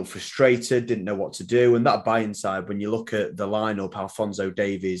 They looked frustrated, didn't know what to do. And that Bayern side, when you look at the lineup, Alphonso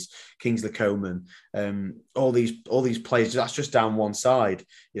Davies, Kingsley Coman, all these players, that's just down one side.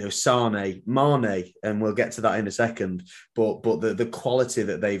 Sane, Mane, and we'll get to that in a second. But the quality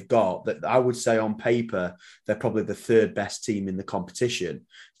that they've got, that I would say on paper, they're probably the third best team in the competition.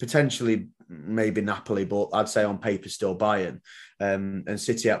 Potentially maybe Napoli, but I'd say on paper still Bayern. And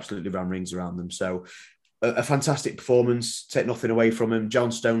City absolutely ran rings around them. So a fantastic performance, take nothing away from him.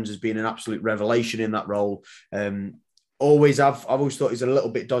 John Stones has been an absolute revelation in that role. I've always thought he's a little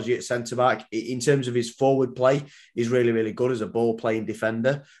bit dodgy at centre-back. In terms of his forward play, he's really, really good as a ball-playing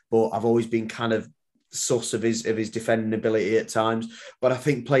defender, but I've always been kind of sus of his defending ability at times. But I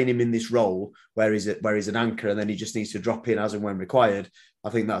think playing him in this role where he's an anchor and then he just needs to drop in as and when required, I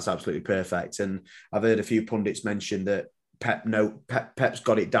think that's absolutely perfect. And I've heard a few pundits mention that Pep's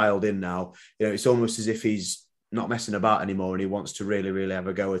got it dialed in now. It's almost as if he's not messing about anymore and he wants to really, really have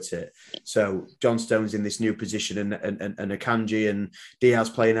a go at it. So John Stones in this new position and Akanji and Diaz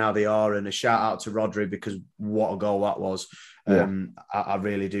playing how they are, and a shout out to Rodri because what a goal that was. Yeah. I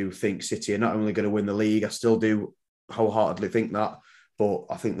really do think City are not only going to win the league, I still do wholeheartedly think that, but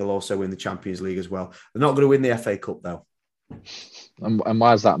I think they'll also win the Champions League as well. They're not going to win the FA Cup though. And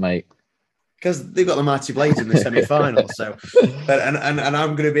why is that, mate? Because they've got the Mighty Blades in the semi-final. So, and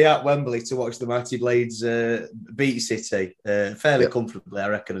I'm going to be at Wembley to watch the Mighty Blades beat City fairly comfortably, I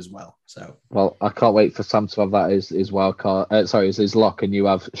reckon, as well. So, well, I can't wait for Sam to have that as his wild card. As his lock, and you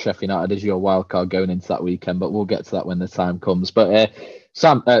have Sheffield United as your wild card going into that weekend. But we'll get to that when the time comes. But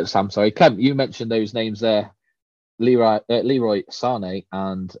Clem, you mentioned those names there, Leroy Sané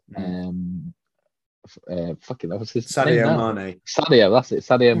and fucking that was his name Sadio Mane. Sadio, that's it.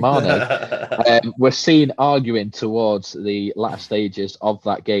 Sadio Mane. We're seen arguing towards the latter stages of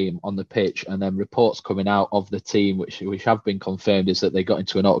that game on the pitch, and then reports coming out of the team, which have been confirmed, is that they got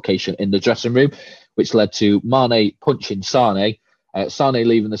into an altercation in the dressing room, which led to Mane punching Sane. Sane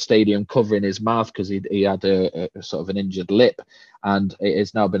leaving the stadium covering his mouth because he had a sort of an injured lip, and it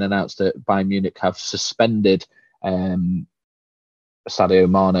has now been announced that Bayern Munich have suspended Sadio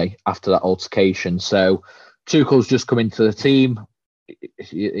Mane after that altercation. So Tuchel's just come into the team.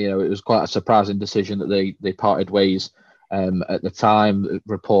 It was quite a surprising decision that they parted ways at the time.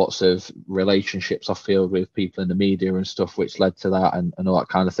 Reports of relationships off field with people in the media and stuff, which led to that and all that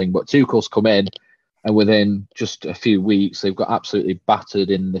kind of thing. But Tuchel's come in, and within just a few weeks, they've got absolutely battered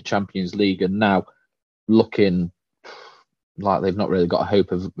in the Champions League, and now looking like they've not really got a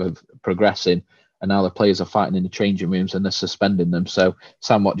hope of progressing. And now the players are fighting in the changing rooms, and they're suspending them. So,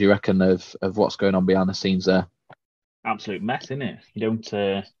 Sam, what do you reckon of what's going on behind the scenes there? Absolute mess, isn't it? You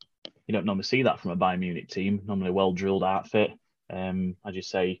don't normally see that from a Bayern Munich team. Normally well drilled outfit. As you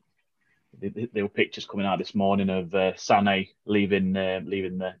say, there were pictures coming out this morning of Sané leaving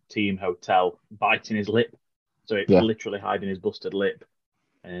the team hotel, biting his lip, so it's literally hiding his busted lip.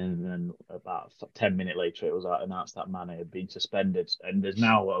 And then about 10 minutes later, it was announced that Mane had been suspended, and there's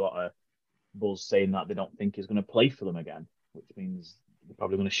now a lot of buzz saying that they don't think he's going to play for them again, which means they're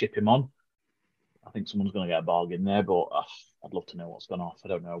probably going to ship him on. I think someone's going to get a bargain there, but I'd love to know what's gone off. I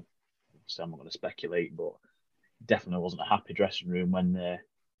don't know. So I'm not going to speculate, but definitely wasn't a happy dressing room when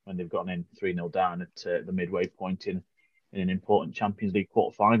they've gotten in 3-0 down at the midway point in an important Champions League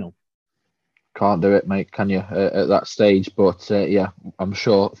quarter-final. Can't do it, mate, can you, at that stage? But I'm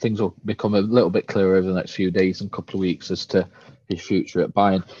sure things will become a little bit clearer over the next few days and couple of weeks as to his future at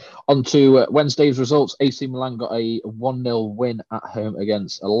Bayern. On to Wednesday's results. AC Milan got a 1-0 win at home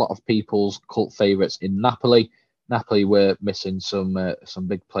against a lot of people's cult favourites in Napoli. Napoli were missing some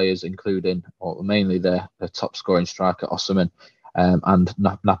big players, including, or mainly their top scoring striker, Osimhen. And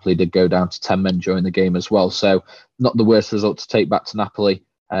Napoli did go down to 10 men during the game as well. So not the worst result to take back to Napoli.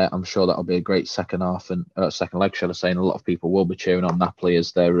 I'm sure that'll be a great second half and second leg, shall I say, and a lot of people will be cheering on Napoli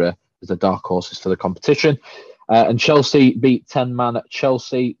as the dark horses for the competition. And Chelsea beat 10-man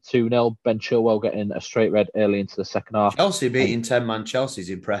Chelsea 2-0. Ben Chilwell getting a straight red early into the second half. Chelsea beating 10-man Chelsea is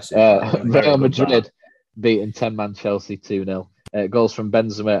impressive. Real Madrid beating 10-man Chelsea 2-0. Goals from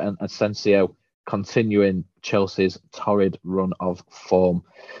Benzema and Asensio continuing Chelsea's torrid run of form.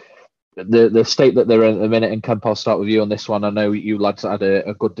 The state that they're in at the minute, and Kemp, I'll start with you on this one. I know you lads had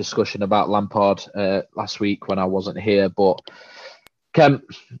a good discussion about Lampard last week when I wasn't here, but Kemp,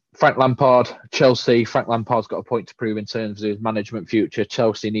 Frank Lampard, Chelsea. Frank Lampard's got a point to prove in terms of his management future.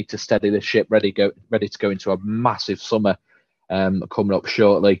 Chelsea need to steady the ship, ready to go into a massive summer coming up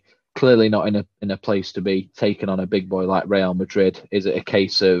shortly. Clearly not in a place to be taking on a big boy like Real Madrid. Is it a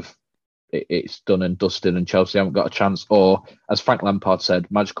case of it's done and dusted and Chelsea haven't got a chance? Or, as Frank Lampard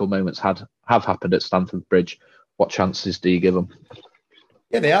said, magical moments have happened at Stamford Bridge. What chances do you give them?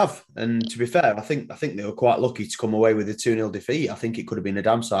 Yeah, they have. And to be fair, I think they were quite lucky to come away with a 2-0 defeat. I think it could have been a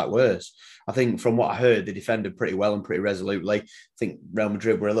damn sight worse. I think from what I heard, they defended pretty well and pretty resolutely. I think Real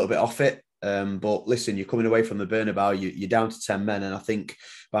Madrid were a little bit off it. But listen, you're coming away from the Bernabeu, you're down to 10 men, and I think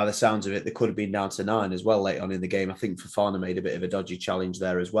by the sounds of it, they could have been down to 9 as well late on in the game. I think Fofana made a bit of a dodgy challenge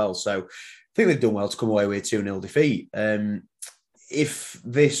there as well. So I think they've done well to come away with a 2-0 defeat. If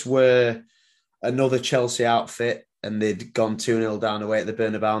this were another Chelsea outfit and they'd gone 2-0 down away at the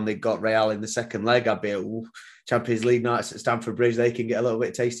Bernabeu and they'd got Real in the second leg, I'd be Champions League nights at Stamford Bridge, they can get a little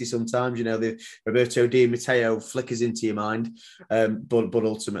bit tasty sometimes. You know, the Roberto Di Matteo flickers into your mind. But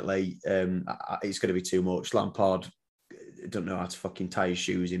ultimately, it's going to be too much. Lampard don't know how to fucking tie his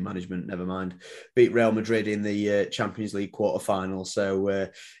shoes in management, never mind. Beat Real Madrid in the Champions League quarter-final. So,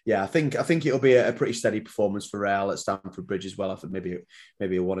 I think it'll be a pretty steady performance for Real at Stamford Bridge as well. I think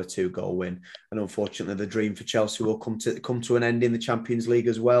maybe a 1 or 2 goal win. And unfortunately, the dream for Chelsea will come to an end in the Champions League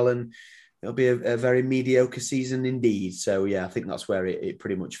as well. And it'll be a very mediocre season indeed. So, I think that's where it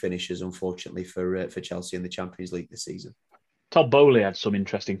pretty much finishes, unfortunately, for Chelsea in the Champions League this season. Todd Bowley had some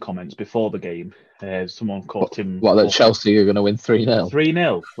interesting comments before the game. Someone caught him. That Chelsea are going to win 3-0?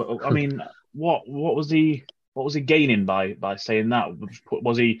 3-0. I mean, what was he gaining by saying that?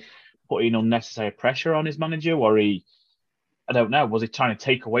 Was he putting unnecessary pressure on his manager? Or I don't know. Was he trying to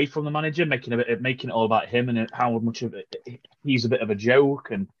take away from the manager, making it all about him and how much of it he's a bit of a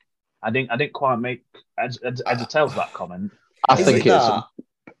joke? And I didn't quite make as it tells that comment.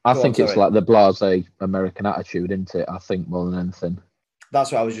 I think it's like the blasé American attitude, isn't it? I think more than anything.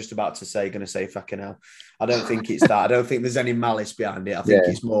 That's what I was just about to say. Going to say fucking hell. I don't think it's that. I don't think there's any malice behind it. I think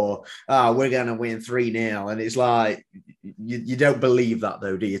it's more, we're going to win 3-0. And it's like, you don't believe that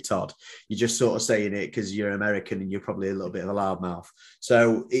though, do you, Todd? You're just sort of saying it because you're American and you're probably a little bit of a loudmouth.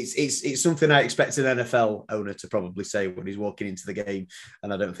 So it's something I expect an NFL owner to probably say when he's walking into the game.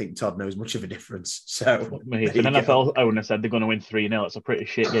 And I don't think Todd knows much of a difference. So if an NFL owner said they're going to win 3-0, it's a pretty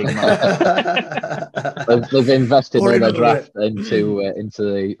shit game. They've invested all their draft into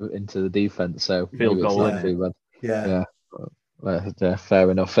the defense, so field goal. Yeah.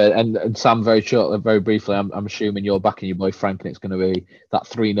 Fair enough. And Sam, very briefly, I'm assuming you're backing your boy Frank, and it's going to be that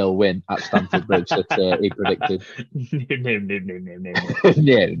 3-0 win at Stamford Bridge that he predicted.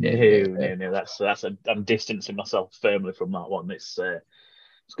 No. I'm distancing myself firmly from that one. It's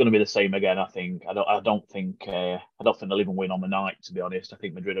going to be the same again. I think. I don't think they'll even win on the night. To be honest, I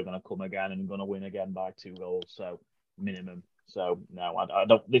think Madrid are going to come again and going to win again by 2 goals, so minimum. So no, I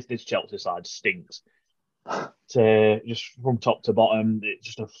don't. This Chelsea side stinks. Just from top to bottom, it's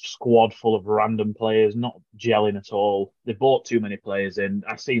just a squad full of random players, not gelling at all. They bought too many players in.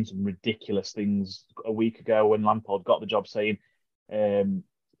 I've seen some ridiculous things a week ago when Lampard got the job, saying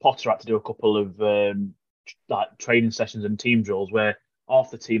Potter had to do a couple of training sessions and team drills where half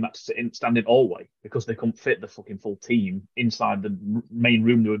the team had to stand in hallway because they couldn't fit the fucking full team inside the main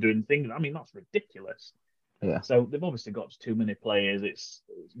room they were doing things. I mean, that's ridiculous. Yeah. So they've obviously got too many players. It's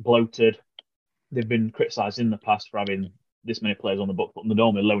bloated. They've been criticised in the past for having this many players on the book, but they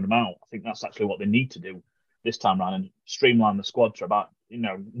normally loan them out. I think that's actually what they need to do this time around and streamline the squad to about,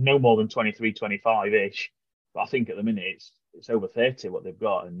 no more than 23, 25-ish. But I think at the minute it's over 30 what they've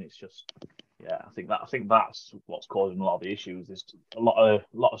got, and it's just, I think that's what's causing a lot of the issues. There's a lot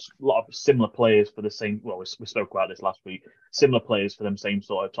of similar players for the same. Well, we spoke about this last week. Similar players for them same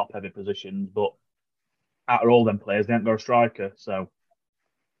sort of top heavy positions, but out of all them players, they haven't got a striker, so.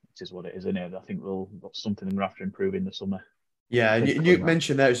 It is what it is, isn't it? I think we'll got something we're going to have to improve in the summer. Yeah, and you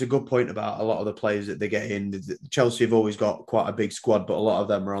mentioned there, it's a good point about a lot of the players that they get in. Chelsea have always got quite a big squad, but a lot of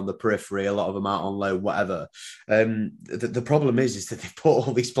them are on the periphery, a lot of them out on loan, whatever. The problem is that they've put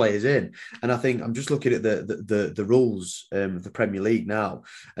all these players in. And I think I'm just looking at the rules of the Premier League now,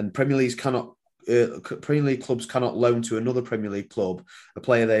 and Premier League clubs cannot loan to another Premier League club a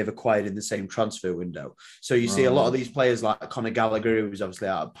player they've acquired in the same transfer window. So you see a lot of these players like Conor Gallagher, who was obviously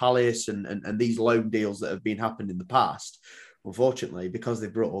out of Palace, and these loan deals that have been happened in the past. Unfortunately, because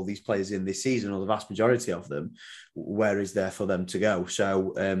they've brought all these players in this season, or the vast majority of them, where is there for them to go?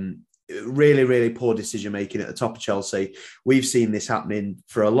 So really, really poor decision making at the top of Chelsea. We've seen this happening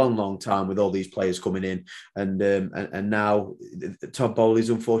for a long, long time with all these players coming in, and now Todd Bowley's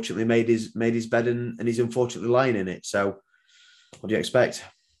unfortunately made his bed and he's unfortunately lying in it. So, what do you expect?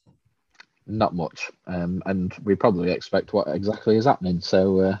 Not much, and we probably expect what exactly is happening.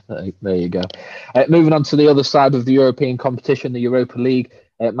 So there you go. Moving on to the other side of the European competition, the Europa League.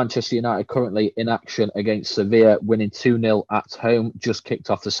 Manchester United currently in action against Sevilla, winning 2-0 at home, just kicked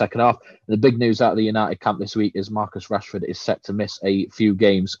off the second half. The big news out of the United camp this week is Marcus Rashford is set to miss a few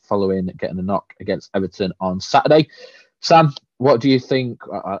games following getting a knock against Everton on Saturday. Sam, what do you think?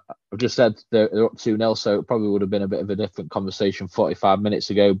 I've just said they're up 2-0, so it probably would have been a bit of a different conversation 45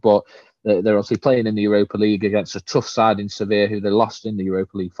 minutes ago, but they're obviously playing in the Europa League against a tough side in Sevilla, who they lost in the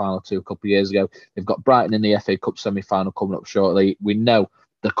Europa League final to a couple of years ago. They've got Brighton in the FA Cup semi-final coming up shortly. We know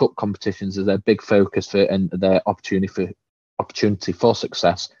the cup competitions is their big focus for and their opportunity for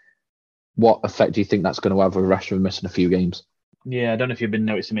success. What effect do you think that's going to have with Rashford missing a few games? Yeah, I don't know if you've been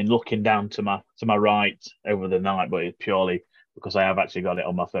noticing me looking down to my right over the night, but it's purely because I have actually got it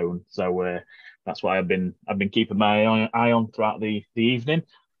on my phone. So that's why I've been keeping my eye on throughout the evening.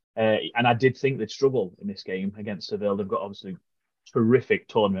 And I did think they'd struggle in this game against Seville. They've got obviously terrific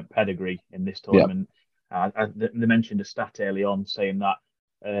tournament pedigree in this tournament. Yep. They mentioned a stat early on saying that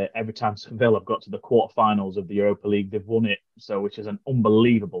every time Seville have got to the quarterfinals of the Europa League, they've won it. So, which is an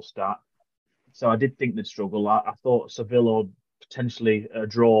unbelievable stat. So I did think they'd struggle. I thought Seville or potentially a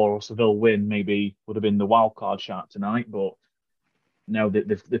draw or Seville win maybe would have been the wild card shot tonight, but no,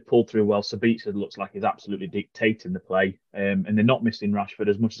 they've pulled through well. Sabitzer looks like he's absolutely dictating the play, and they're not missing Rashford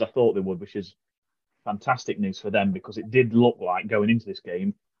as much as I thought they would, which is fantastic news for them because it did look like going into this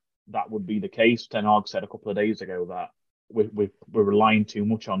game that would be the case. Ten Hag said a couple of days ago that we're relying too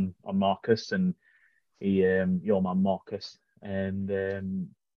much on Marcus and your man Marcus, and I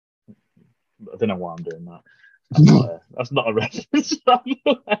don't know why I'm doing that. That's not a reference.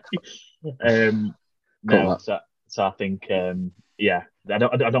 No, so I think I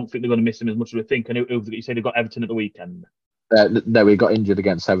don't think they're going to miss him as much as we think. And you said they've got Everton at the weekend. No, he got injured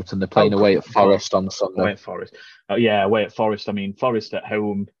against Everton. They're playing away at Forest on Sunday. Away at Forest. Away at Forest. I mean, Forest at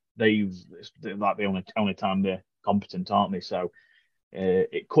home, it's like the only time they're competent, aren't they? So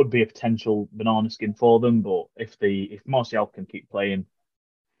it could be a potential banana skin for them. But if Martial can keep playing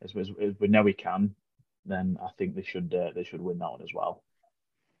as we know he can, then I think they should win that one as well.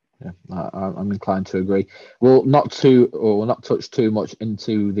 Yeah, I'm inclined to agree. We'll not touch too much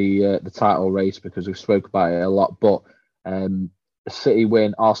into the title race because we've spoke about it a lot. But City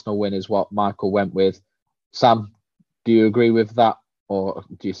win, Arsenal win is what Michael went with. Sam, do you agree with that, or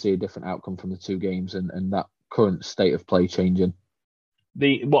do you see a different outcome from the two games and that current state of play changing?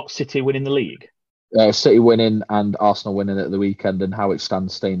 City winning the league? City winning and Arsenal winning at the weekend, and how it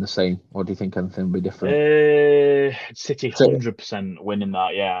stands staying the same, or do you think anything will be different? City 100% winning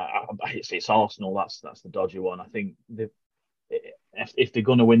that. Yeah, it's Arsenal. That's the dodgy one. I think if they're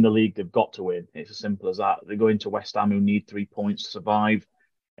going to win the league, they've got to win. It's as simple as that. They're going to West Ham, who need 3 points to survive.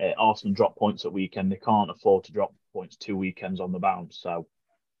 Arsenal drop points at weekend. They can't afford to drop points 2 weekends on the bounce. So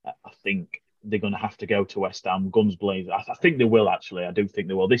I think they're going to have to go to West Ham, guns blazing. I think they will, actually. I do think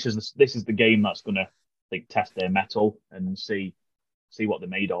they will. This is the game that's going to test their mettle and see what they're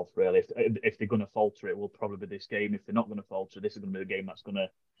made of, really. If they're going to falter, it will probably be this game. If they're not going to falter, this is going to be the game that's going to,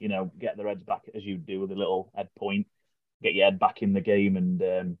 get their heads back, as you do with a little head point, get your head back in the game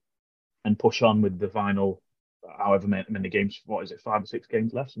and push on with the final, however many games. What is it, 5 or 6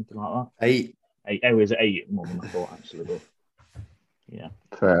 games left, something like that? 8. Oh, is it 8? More than I thought, actually, but yeah.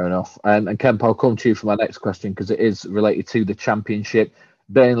 Fair enough. And Kemp, I'll come to you for my next question because it is related to the Championship.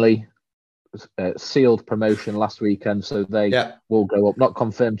 Burnley sealed promotion last weekend, so they will go up. Not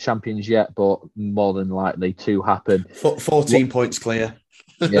confirmed champions yet, but more than likely to happen. 14 points clear.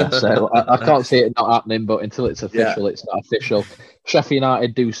 Yeah, so I can't see it not happening, but until it's official, it's not official. Sheffield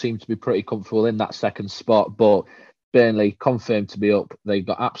United do seem to be pretty comfortable in that second spot, but Burnley confirmed to be up. They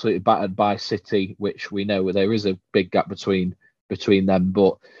got absolutely battered by City, which we know there is a big gap between them.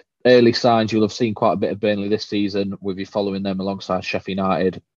 But early signs, you'll have seen quite a bit of Burnley this season with you following them alongside Sheffield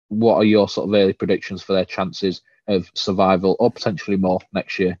United. What are your sort of early predictions for their chances of survival or potentially more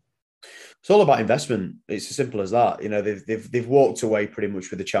next year? It's all about investment. It's as simple as that. They've walked away pretty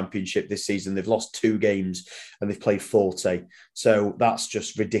much with the Championship this season. They've lost 2 games and they've played 40. So that's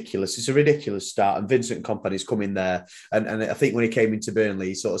just ridiculous. It's a ridiculous start. And Vincent Kompany's come in there. And I think when he came into Burnley,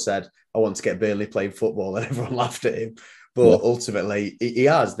 he sort of said, I want to get Burnley playing football. And everyone laughed at him. But ultimately, he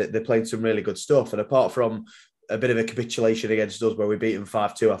has. They're playing some really good stuff. And apart from a bit of a capitulation against us where we beat them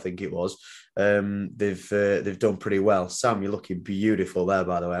 5-2, I think it was, they've done pretty well. Sam, you're looking beautiful there,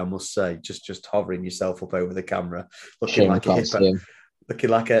 by the way, I must say. Just hovering yourself up over the camera, looking like a hippo, looking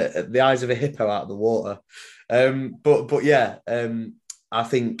like the eyes of a hippo out of the water. I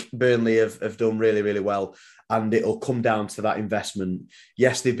think Burnley have done really, really well. And it'll come down to that investment.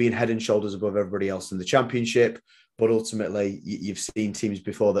 Yes, they've been head and shoulders above everybody else in the Championship. But ultimately, you've seen teams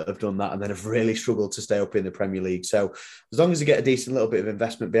before that have done that and then have really struggled to stay up in the Premier League. So as long as they get a decent little bit of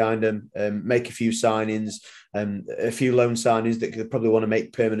investment behind them, make a few signings, a few loan signings that could probably want to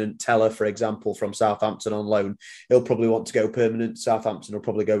make permanent. Teller, for example, from Southampton on loan, he'll probably want to go permanent. Southampton will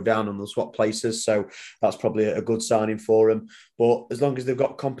probably go down and they'll swap places. So that's probably a good signing for them. But as long as they've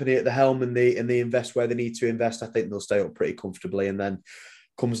got Kompany at the helm and they invest where they need to invest, I think they'll stay up pretty comfortably. And then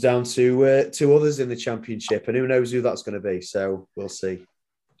comes down to others in the Championship, and who knows who that's going to be. So we'll see.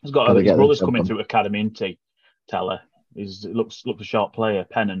 He's got his brothers coming through academy, isn't he? Teller. He looks a sharp player.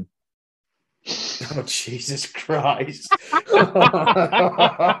 Pennon. Oh, Jesus Christ!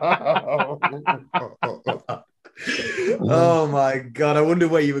 Oh my God! I wonder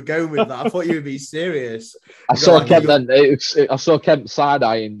where you were going with that. I thought you would be serious. I saw Kemp side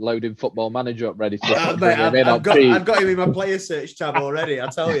eyeing, loading Football Manager up, ready to. I've got him in my player search tab already. I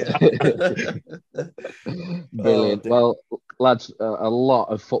tell you. Brilliant. Well, lads, a lot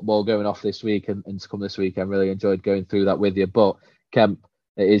of football going off this week and to come this week. I really enjoyed going through that with you. But Kemp,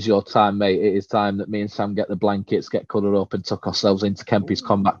 it is your time, mate. It is time that me and Sam get the blankets, get cuddled up and tuck ourselves into Kempy's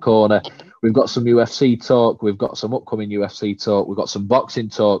Combat Corner. We've got some UFC talk. We've got some upcoming UFC talk. We've got some boxing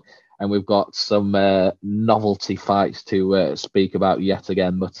talk. And we've got some novelty fights to speak about yet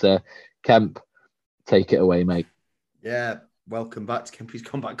again. But Kemp, take it away, mate. Yeah, welcome back to Kempy's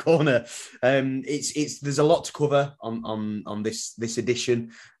Combat Corner. There's a lot to cover on this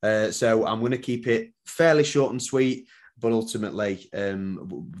edition. So I'm going to keep it fairly short and sweet. But ultimately,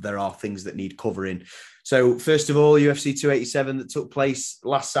 there are things that need covering. So first of all, UFC 287 that took place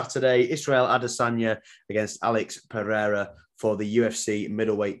last Saturday, Israel Adesanya against Alex Pereira for the UFC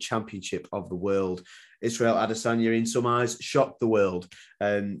Middleweight Championship of the World. Israel Adesanya, in some eyes, shocked the world.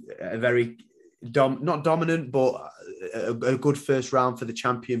 A very not dominant, but a good first round for the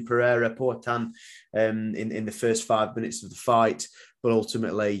champion Pereira Poatan in the first 5 minutes of the fight. But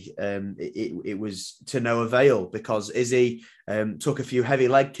ultimately, it was to no avail because Izzy took a few heavy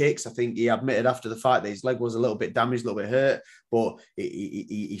leg kicks. I think he admitted after the fight that his leg was a little bit damaged, a little bit hurt, but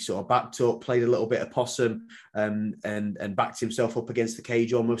he sort of backed up, played a little bit of possum, and backed himself up against the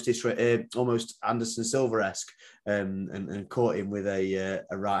cage, almost Anderson Silva-esque, and caught him with a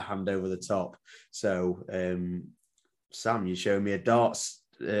right hand over the top. So, Sam, you're showing me a darts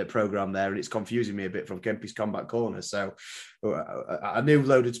program there, and it's confusing me a bit from Kempy's Combat Corner. So I knew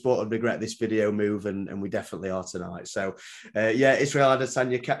Loaded Sport would regret this video move, and we definitely are tonight. So Israel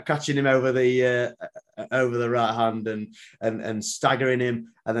Adesanya catching him over the right hand and staggering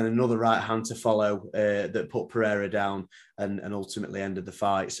him, and then another right hand to follow that put Pereira down and ultimately ended the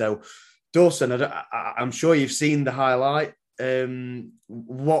fight. So Dawson, I'm sure you've seen the highlight.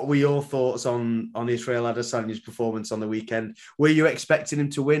 What were your thoughts on Israel Adesanya's performance on the weekend? Were you expecting him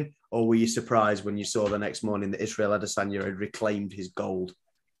to win, or were you surprised when you saw the next morning that Israel Adesanya had reclaimed his gold?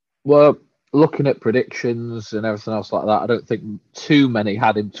 Well, looking at predictions and everything else like that, I don't think too many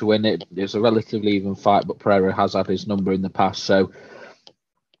had him to win it. It's a relatively even fight, but Pereira has had his number in the past, so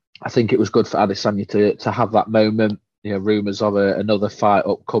I think it was good for Adesanya to have that moment. Rumours of another fight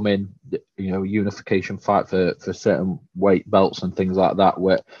upcoming, unification fight for certain weight belts and things like that,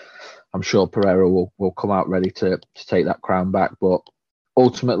 where I'm sure Pereira will come out ready to take that crown back. But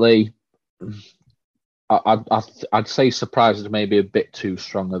ultimately, I'd say surprised is maybe a bit too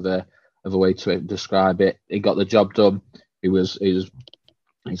strong of a way to describe it. He got the job done. He's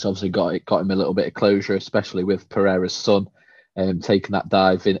obviously got him a little bit of closure, especially with Pereira's son taking that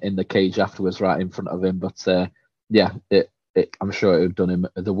dive in the cage afterwards, right in front of him. But I'm sure it would have done him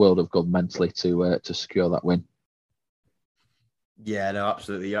the world of good mentally to secure that win. Yeah, no,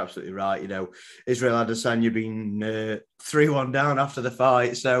 absolutely. You're absolutely right. Israel Adesanya being 3-1 down after the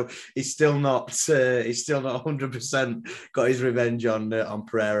fight, so he's still not 100% got his revenge on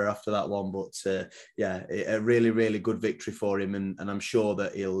Pereira after that one. But a really, really good victory for him, and I'm sure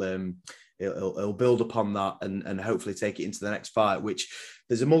that he'll build upon that and hopefully take it into the next fight, which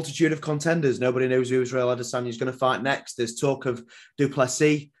there's a multitude of contenders. Nobody knows who Israel Adesanya is going to fight next. There's talk of Du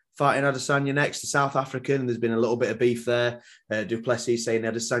Plessis fighting Adesanya next, the South African, and there's been a little bit of beef there. Du Plessis saying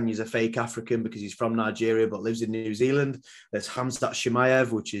Adesanya is a fake African because he's from Nigeria but lives in New Zealand. There's Hamzat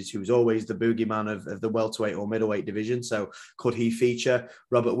Chimaev, who's always the boogeyman of the welterweight or middleweight division. So could he feature?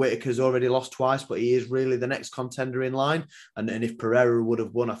 Robert Whittaker's already lost twice, but he is really the next contender in line. And if Pereira would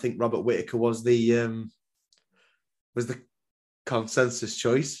have won, I think Robert Whittaker was the consensus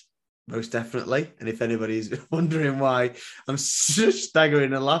choice. Most definitely. And if anybody's wondering why I'm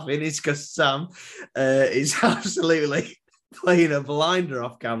staggering and laughing, it's because Sam is absolutely playing a blinder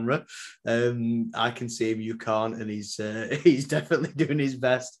off camera. I can see him, you can't, and he's definitely doing his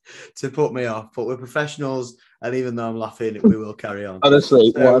best to put me off. But we're professionals, and even though I'm laughing, we will carry on.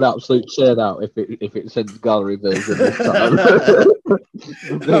 Honestly, what an absolute share out if it said gallery version this time. I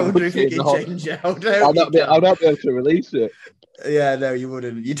wonder if you can change it. I'll not be able to release it. Yeah, no, you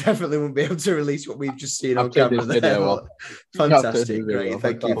wouldn't. You definitely wouldn't be able to release what we've just seen on camera there. Fantastic, great.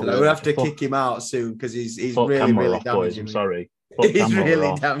 Thank you for that. We'll have to kick him out soon because he's really damaging me. Sorry. He's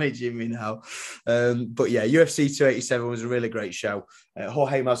really damaging me now. But yeah, UFC 287 was a really great show.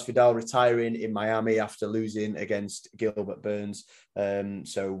 Jorge Masvidal retiring in Miami after losing against Gilbert Burns.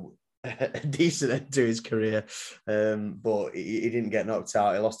 So a decent end to his career, but he didn't get knocked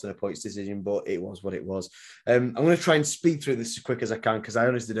out. He lost in a points decision, but it was what it was. I'm going to try and speed through this as quick as I can because I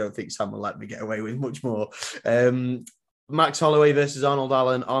honestly don't think Sam will let me get away with much more. Max Holloway versus Arnold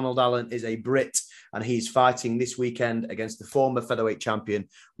Allen. Arnold Allen is a Brit, and he's fighting this weekend against the former featherweight champion,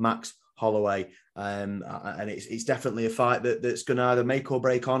 Max Holloway. And it's definitely a fight that's going to either make or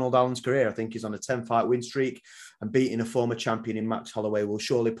break Arnold Allen's career. I think he's on a 10-fight win streak, and beating a former champion in Max Holloway will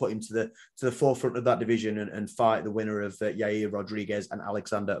surely put him to the forefront of that division and fight the winner of Yair Rodriguez and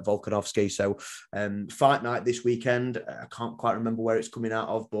Alexander Volkanovski. So fight night this weekend. I can't quite remember where it's coming out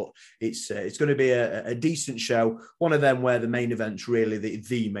of, but it's going to be a decent show. One of them where the main event's really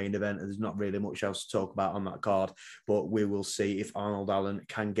the main event, and there's not really much else to talk about on that card, but we will see if Arnold Allen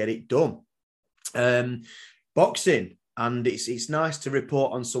can get it done. Boxing, and it's nice to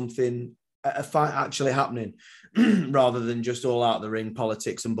report on something, a fight actually happening rather than just all out the ring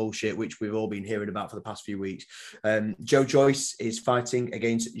politics and bullshit, which we've all been hearing about for the past few weeks. Joe Joyce is fighting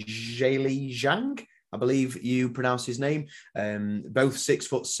against Zheli Zhang, I believe you pronounce his name. Both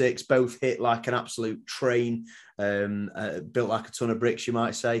 6'6", both hit like an absolute train. built like a ton of bricks, you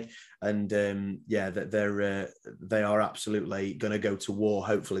might say. And they are absolutely going to go to war,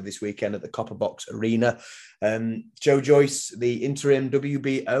 hopefully this weekend at the Copper Box Arena. Joe Joyce, the interim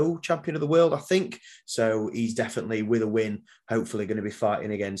WBO champion of the world, I think. So he's definitely, with a win, hopefully going to be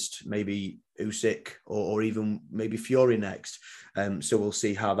fighting against maybe Usyk or even maybe Fury next. So we'll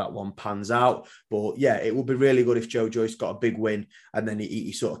see how that one pans out. But yeah, it would be really good if Joe Joyce got a big win and then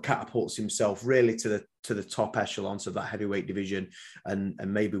he sort of catapults himself really to the top echelons of that heavyweight division, and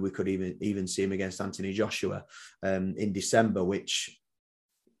maybe we could even see him against Anthony Joshua in December, which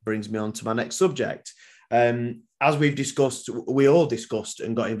brings me on to my next subject. As we've discussed, we all discussed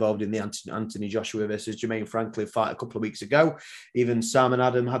and got involved in the Anthony Joshua versus Jermaine Franklin fight a couple of weeks ago. Even Sam and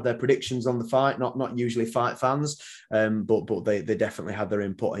Adam had their predictions on the fight, not usually fight fans, but they definitely had their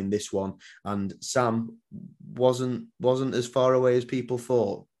input in this one. And Sam wasn't as far away as people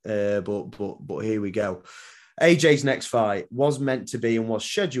thought, but here we go. AJ's next fight was meant to be and was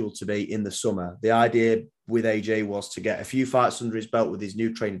scheduled to be in the summer. The idea with AJ was to get a few fights under his belt with his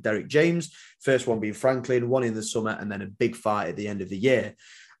new trainer, Derek James. First one being Franklin, one in the summer, and then a big fight at the end of the year.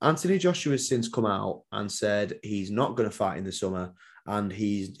 Anthony Joshua has since come out and said he's not going to fight in the summer and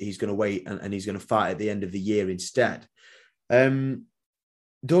he's going to wait and he's going to fight at the end of the year instead. Dawson,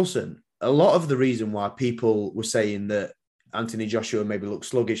 a lot of the reason why people were saying that Anthony Joshua maybe looked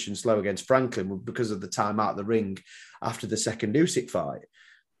sluggish and slow against Franklin because of the time out of the ring after the second Usyk fight.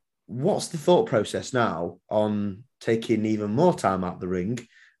 What's the thought process now on taking even more time out of the ring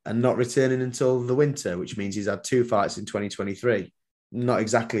and not returning until the winter, which means he's had 2 fights in 2023? Not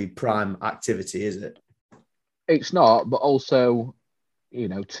exactly prime activity, is it? It's not, but also,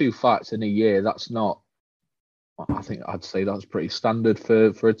 2 fights in a year, that's not, I think I'd say that's pretty standard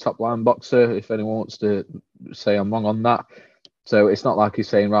for a top line boxer, if anyone wants to say I'm wrong on that. So it's not like he's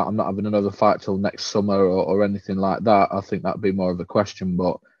saying, right, I'm not having another fight till next summer or anything like that. I think that'd be more of a question,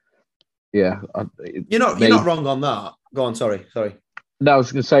 but yeah. You're not wrong on that. Go on, sorry. No, I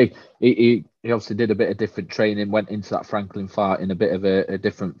was going to say, he obviously did a bit of different training, went into that Franklin fight in a bit of a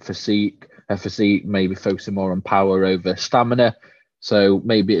different physique, maybe focusing more on power over stamina. So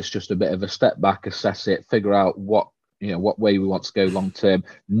maybe it's just a bit of a step back, assess it, figure out what way we want to go long term,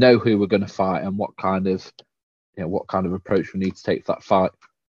 know who we're going to fight, and what kind of approach we need to take for that fight.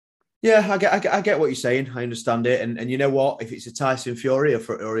 Yeah, I get what you're saying. I understand it, and you know what? If it's a Tyson Fury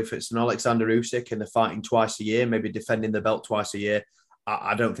or if it's an Alexander Usyk and they're fighting twice a year, maybe defending the belt twice a year,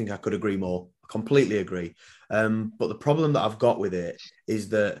 I don't think I could agree more. I completely agree. But the problem that I've got with it is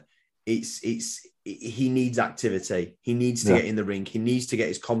that he needs activity. He needs to get in the ring. He needs to get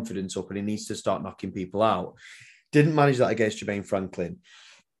his confidence up, and he needs to start knocking people out. Didn't manage that against Jermaine Franklin.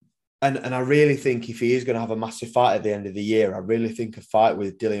 And I really think if he is going to have a massive fight at the end of the year, I really think a fight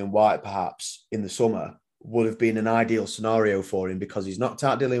with Dillian Whyte perhaps in the summer would have been an ideal scenario for him, because he's knocked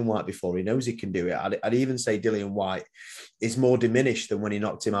out Dillian Whyte before. He knows he can do it. I'd even say Dillian Whyte is more diminished than when he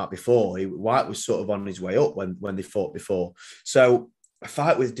knocked him out before. Whyte was sort of on his way up when they fought before. So a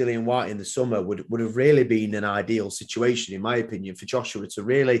fight with Dillian Whyte in the summer would have really been an ideal situation, in my opinion, for Joshua to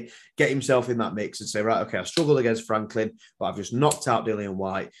really get himself in that mix and say, right, okay, I struggled against Franklin, but I've just knocked out Dillian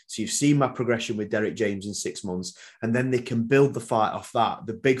Whyte. So you've seen my progression with Derek James in 6 months, and then they can build the fight off that,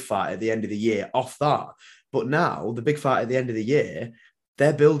 the big fight at the end of the year off that. But now the big fight at the end of the year,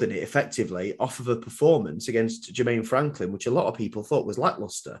 they're building it effectively off of a performance against Jermaine Franklin, which a lot of people thought was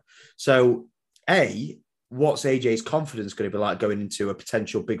lackluster. So what's AJ's confidence going to be like going into a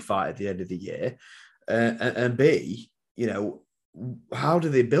potential big fight at the end of the year? And B, how do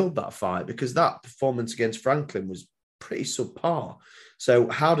they build that fight? Because that performance against Franklin was pretty subpar. So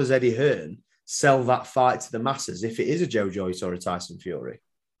how does Eddie Hearn sell that fight to the masses if it is a Joe Joyce or a Tyson Fury?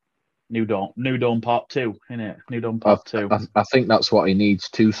 New Dawn Part 2, innit? New Dawn Part 2. I think that's what he needs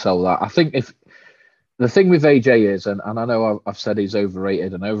to sell that. I think if the thing with AJ is, and I know I've said he's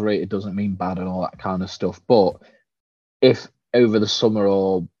overrated, and overrated doesn't mean bad and all that kind of stuff, but if over the summer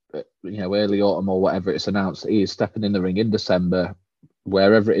or early autumn or whatever it's announced that he is stepping in the ring in December,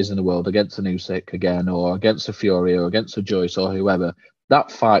 wherever it is in the world, against an Usyk again, or against a Fury, or against a Joyce, or whoever, that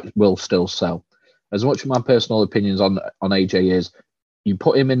fight will still sell. As much of my personal opinions on AJ is, you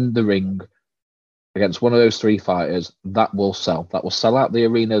put him in the ring against one of those 3 fighters, that will sell. That will sell out the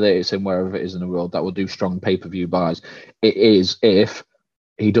arena that it's in, wherever it is in the world. That will do strong pay-per-view buys. It is if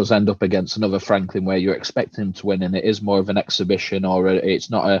he does end up against another Franklin where you're expecting him to win, and it is more of an exhibition, or it's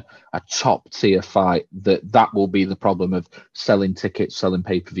not a top-tier fight, that will be the problem of selling tickets, selling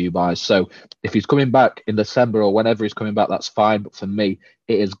pay-per-view buys. So if he's coming back in December or whenever he's coming back, that's fine. But for me,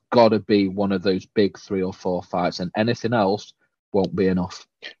 it has got to be one of those big 3 or 4 fights, and anything else won't be enough.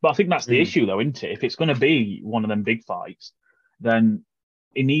 But I think that's the issue, though, isn't it? If it's going to be one of them big fights, then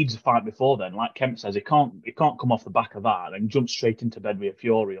he needs a fight before then. Like Kemp says, he can't come off the back of that and jump straight into bed with a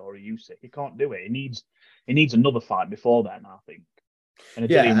Fury or a Usyk. He can't do it. He needs another fight before then, I think.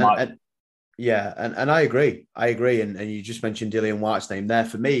 And and I agree. And you just mentioned Dillian White's name there.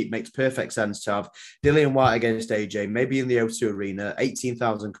 For me, it makes perfect sense to have Dillian White against AJ, maybe in the O2 Arena,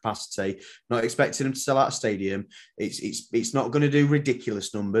 18,000 capacity. Not expecting him to sell out a stadium. It's not going to do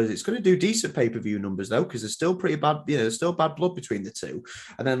ridiculous numbers. It's going to do decent pay-per-view numbers though, because there's still pretty bad. There's still bad blood between the two.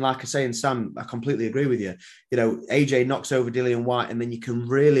 And then, like I say, and Sam, I completely agree with you. AJ knocks over Dillian White, and then you can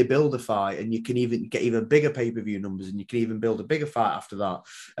really build a fight, and you can even get even bigger pay-per-view numbers, and you can even build a bigger fight after that.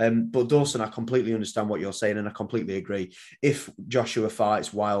 But Dawson, I completely understand what you're saying, and I completely agree. If Joshua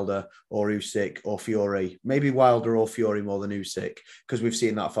fights Wilder or Usyk or Fury, maybe Wilder or Fury more than Usyk, because we've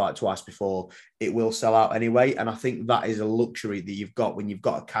seen that fight twice before, it will sell out anyway. And I think that is a luxury that you've got when you've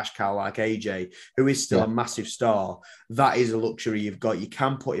got a cash cow like AJ, who is still a massive star. That is a luxury you've got. You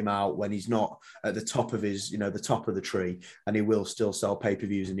can put him out when he's not at the top of his, the top of the tree, and he will still sell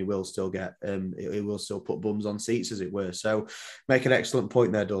pay-per-views, and he will still get, he will still put bums on seats, as it were. So make an excellent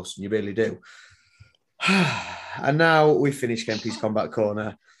point there, Dawson. You really do. And now we finish Kempy's Combat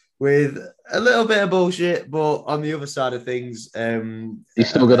Corner with a little bit of bullshit, but on the other side of things, you're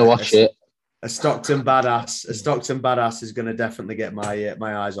still going to watch it. A Stockton badass is going to definitely get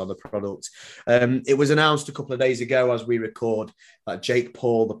my eyes on the product. It was announced a couple of days ago as we record that Jake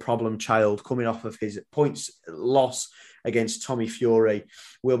Paul, the problem child, coming off of his points loss against Tommy Fury,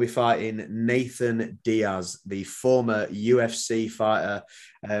 will be fighting Nathan Diaz, the former UFC fighter,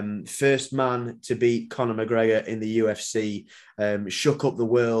 first man to beat Conor McGregor in the UFC, shook up the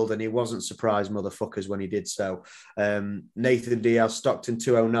world, and he wasn't surprised, motherfuckers, when he did so. Nathan Diaz, Stockton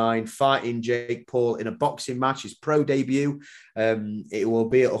 209, fighting Jake Paul in a boxing match, his pro debut. It will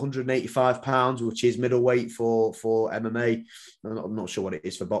be at 185 pounds, which is middleweight for MMA. I'm not sure what it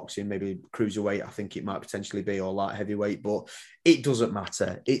is for boxing, maybe cruiserweight, I think it might potentially be, or light heavyweight, but it doesn't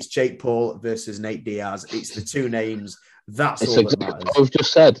matter. It's Jake Paul versus Nate Diaz. It's the two names. That's all that matters. I've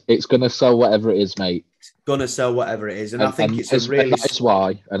just said it's going to sell whatever it is, mate. Going to sell whatever it is, and I think it's a really. That's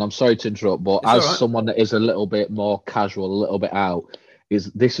why, and I'm sorry to interrupt, but as someone that is a little bit more casual, a little bit out,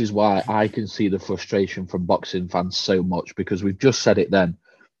 this is why I can see the frustration from boxing fans so much, because we've just said it then.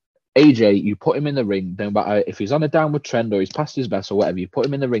 AJ, you put him in the ring, no matter if he's on a downward trend or he's past his best or whatever, you put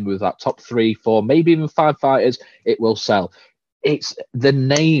him in the ring with that top 3, 4, maybe even 5 fighters, it will sell. It's the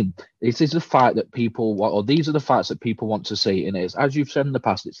name. This is the fight that people want, or these are the fights that people want to see. And it's, as you've said in the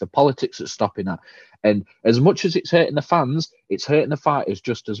past, it's the politics that's stopping that. And as much as it's hurting the fans, it's hurting the fighters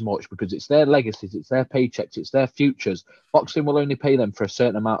just as much, because it's their legacies, it's their paychecks, it's their futures. Boxing will only pay them for a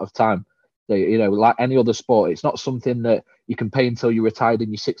certain amount of time. Like any other sport, it's not something that you can pay until you're retired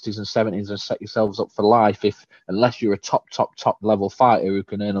in your 60s and 70s and set yourselves up for life, unless you're a top level fighter who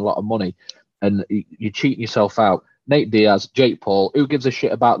can earn a lot of money, and you're cheating yourself out. Nate Diaz, Jake Paul, who gives a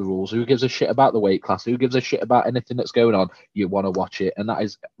shit about the rules? Who gives a shit about the weight class? Who gives a shit about anything that's going on? You want to watch it, and that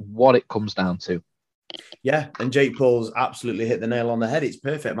is what it comes down to. Yeah, and Jake Paul's absolutely hit the nail on the head. It's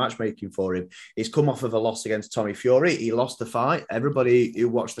perfect matchmaking for him. He's come off of a loss against Tommy Fury. He lost the fight. Everybody who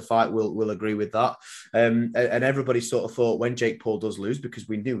watched the fight will agree with that. And everybody sort of thought when Jake Paul does lose, because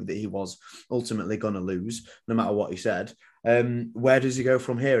we knew that he was ultimately going to lose, no matter what he said, where does he go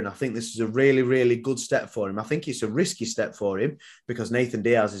from here? And I think this is a really, really good step for him. I think it's a risky step for him, because Nathan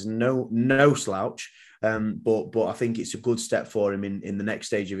Diaz is no slouch. But I think it's a good step for him in the next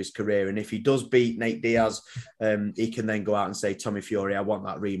stage of his career. And if he does beat Nate Diaz, he can then go out and say, Tommy Fury, I want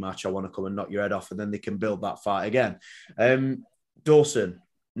that rematch. I want to come and knock your head off. And then they can build that fight again. Dawson,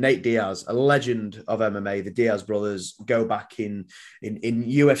 Nate Diaz, a legend of MMA. The Diaz brothers go back in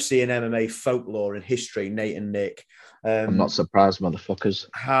UFC and MMA folklore and history, Nate and Nick. I'm not surprised, motherfuckers.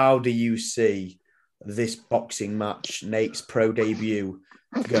 How do you see this boxing match, Nate's pro debut,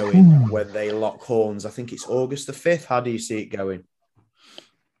 going when they lock horns? I think it's August the 5th. How do you see it going?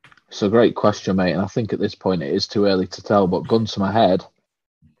 It's a great question, mate. And I think at this point it is too early to tell. But gun to my head,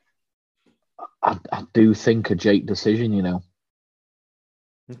 I do think a Jake decision,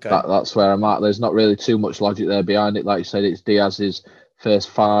 Okay. That's where I'm at. There's not really too much logic there behind it. Like you said, it's Diaz's first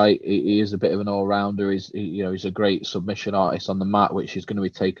fight. He is a bit of an all-rounder. He's a great submission artist on the mat, which is going to be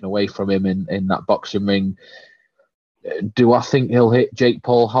taken away from him in that boxing ring. Do I think he'll hit Jake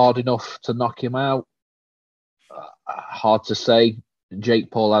Paul hard enough to knock him out? Hard to say.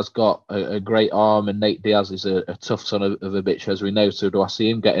 Jake Paul has got a great arm, and Nate Diaz is a tough son of a bitch, as we know. So do I see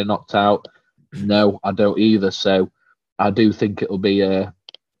him getting knocked out? No, I don't either. So I do think it'll be a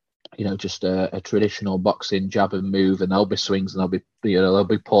just a traditional boxing jab and move, and there'll be swings and there'll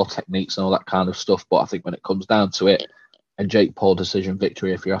be poor techniques and all that kind of stuff. But I think when it comes down to it, a Jake Paul decision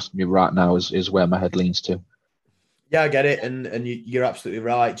victory, if you're asking me right now, is where my head leans to. Yeah, I get it, and you're absolutely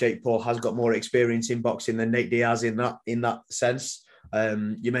right. Jake Paul has got more experience in boxing than Nate Diaz in that sense.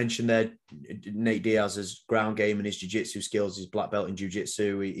 You mentioned there Nate Diaz's ground game and his jiu-jitsu skills, his black belt in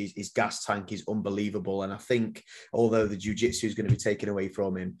jiu-jitsu, his gas tank is unbelievable. And I think although the jiu-jitsu is going to be taken away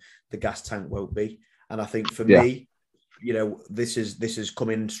from him, the gas tank won't be. And I think for me, this is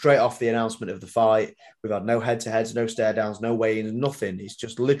coming straight off the announcement of the fight. We've had no head-to-heads, no stare-downs, no weigh-ins, nothing. It's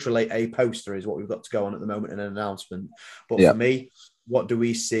just literally a poster is what we've got to go on at the moment in an announcement. But for me, what do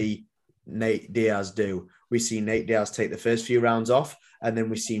we see Nate Diaz do? We see Nate Diaz take the first few rounds off, and then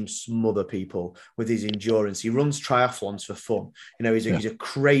we see him smother people with his endurance. He runs triathlons for fun. He's a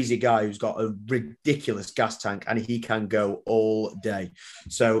crazy guy who's got a ridiculous gas tank, and he can go all day.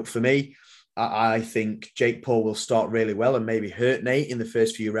 So for me, I think Jake Paul will start really well and maybe hurt Nate in the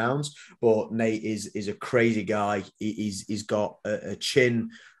first few rounds. But Nate is a crazy guy. He's got a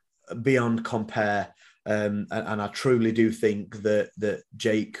chin beyond compare. And I truly do think that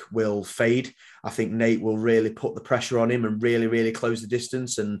Jake will fade. I think Nate will really put the pressure on him and really, really close the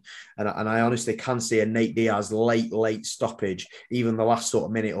distance. And I honestly can see a Nate Diaz late stoppage, even the last sort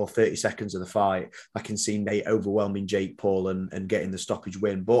of minute or 30 seconds of the fight. I can see Nate overwhelming Jake Paul and getting the stoppage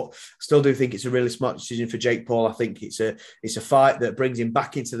win. But I still do think it's a really smart decision for Jake Paul. I think it's a fight that brings him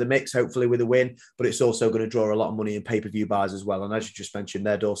back into the mix, hopefully with a win, but it's also going to draw a lot of money in pay-per-view buys as well. And as you just mentioned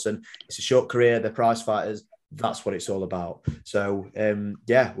there, Dawson, it's a short career. They're prize fighters. That's what it's all about. So,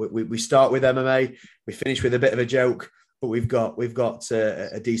 we start with MMA. We finish with a bit of a joke, but we've got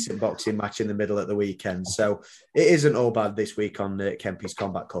a decent boxing match in the middle at the weekend. So it isn't all bad this week on Kempy's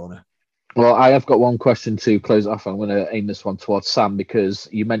Combat Corner. Well, I have got one question to close off. I'm going to aim this one towards Sam, because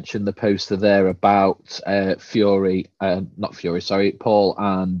you mentioned the poster there about Paul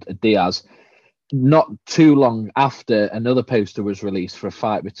and Diaz. Not too long after, another poster was released for a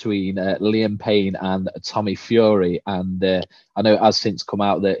fight between Liam Payne and Tommy Fury. And I know it has since come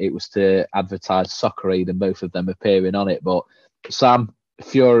out that it was to advertise Soccer Aid and both of them appearing on it. But Sam,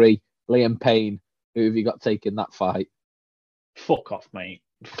 Fury, Liam Payne, who have you got taking that fight? Fuck off, mate.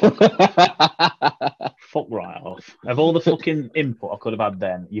 Fuck right off. Of all the fucking input I could have had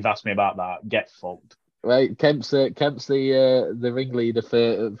then, you've asked me about that. Get fucked. Right, Kemp's the ringleader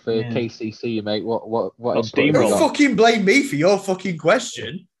for KCC, mate. What Don't fucking blame me for your fucking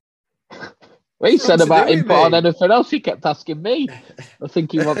question. Well, he said about input on anything else. He kept asking me. I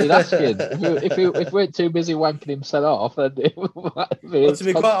think he wanted asking. If we weren't too busy wanking himself off, then well, to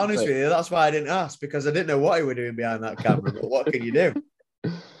be quite honest with you, that's why I didn't ask, because I didn't know what he was doing behind that camera. But what can you do?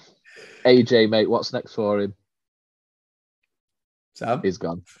 AJ, mate, what's next for him? Sam, he's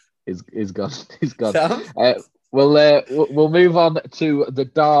gone. He's gone. He's gone. We'll move on to the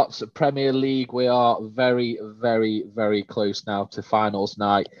Darts Premier League. We are very, very, very close now to finals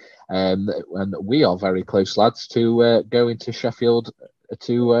night, and we are very close, lads, to going to Sheffield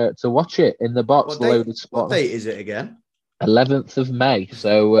to watch it in the box. What date is it again? 11th of May.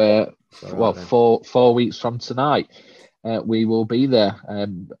 So, 4 weeks from tonight. We will be there,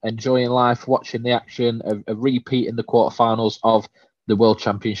 enjoying life, watching the action, a repeat in the quarterfinals of the World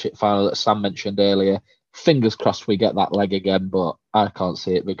Championship final that Sam mentioned earlier. Fingers crossed we get that leg again, but I can't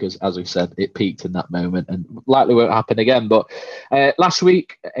see it because, as we said, it peaked in that moment and likely won't happen again. But last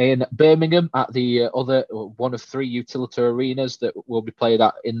week in Birmingham at the other one of three utility arenas that will be played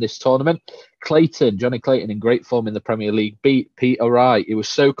at in this tournament, Johnny Clayton in great form in the Premier League, beat Peter Wright. It was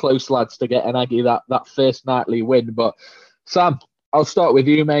so close, lads, to get an Aggie that first nightly win. But Sam, I'll start with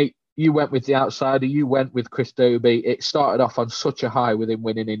you, mate. You went with the outsider. You went with Chris Dobey. It started off on such a high with him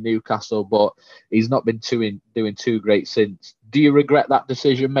winning in Newcastle, but he's not been doing too great since. Do you regret that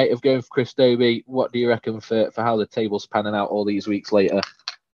decision, mate, of going for Chris Dobey? What do you reckon for how the table's panning out all these weeks later?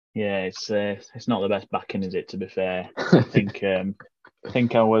 Yeah, it's not the best backing, is it? To be fair, I think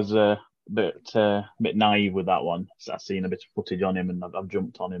I was a bit naive with that one. I've seen a bit of footage on him and I've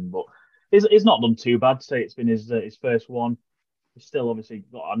jumped on him, but he's not done too bad. Say it's been his first one. He's still obviously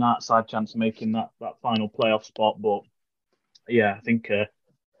got an outside chance of making that final playoff spot. But yeah, I think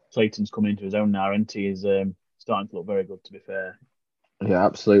Clayton's coming into his own now, and he is starting to look very good, to be fair. Yeah,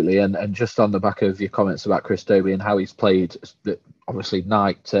 absolutely. And just on the back of your comments about Chris Dobey and how he's played, obviously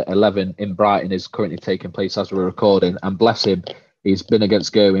night 11 in Brighton is currently taking place as we're recording. And bless him, he's been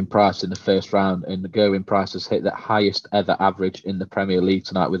against Gerwyn Price in the first round, and the Gerwyn Price has hit the highest ever average in the Premier League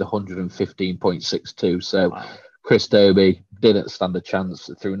tonight with 115.62. So. Wow. Chris Dobey didn't stand a chance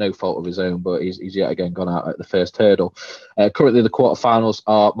through no fault of his own, but he's yet again gone out at the first hurdle. Currently, the quarterfinals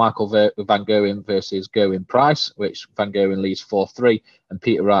are Michael Van Gerwen versus Gerwin Price, which Van Gerwen leads 4-3, and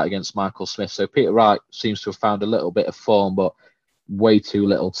Peter Wright against Michael Smith. So Peter Wright seems to have found a little bit of form, but way too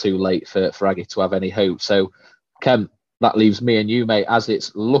little too late for Aggie to have any hope. So, Ken, that leaves me and you, mate. As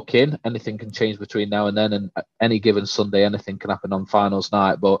it's looking, anything can change between now and then, and any given Sunday, anything can happen on finals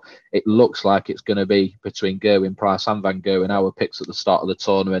night. But it looks like it's going to be between Gerwin Price and Van Gerwen. Our picks at the start of the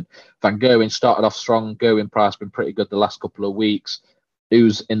tournament. Van Gerwen started off strong. Gerwin Price been pretty good the last couple of weeks.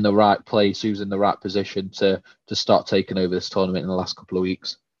 Who's in the right place? Who's in the right position to start taking over this tournament in the last couple of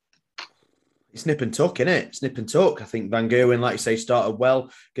weeks? It's nip and tuck, innit? Snip and tuck. I think Van Gerwen, like you say, started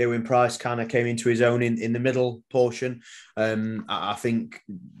well. Gerwin Price kind of came into his own in the middle portion. I think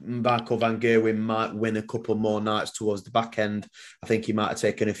Michael Van Gerwen might win a couple more nights towards the back end. I think he might have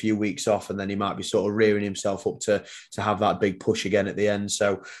taken a few weeks off, and then he might be sort of rearing himself up to have that big push again at the end.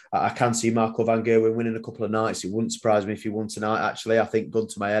 So I can see Michael Van Gerwen winning a couple of nights. It wouldn't surprise me if he won tonight, actually. I think, gun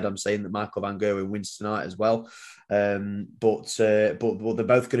to my head, I'm saying that Michael Van Gerwen wins tonight as well. But they're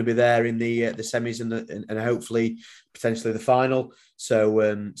both going to be there in the semis and hopefully potentially the final. So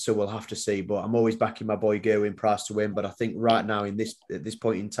we'll have to see. But I'm always backing my boy Gerwin Price to win. But I think right now at this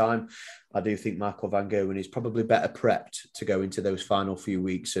point in time, I do think Michael Van Gerwen is probably better prepped to go into those final few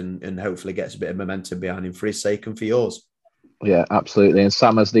weeks and hopefully gets a bit of momentum behind him for his sake and for yours. Yeah, absolutely. And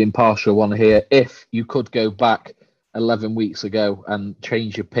Sam, as the impartial one here, if you could go back 11 weeks ago and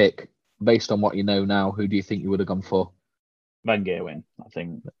change your pick, based on what you know now, who do you think you would have gone for? Van Gerwen. I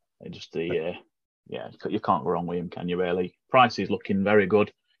think just you can't go wrong with him, can you really? Price is looking very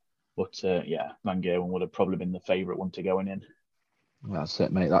good, but Van Gerwen would have probably been the favourite one to going in. That's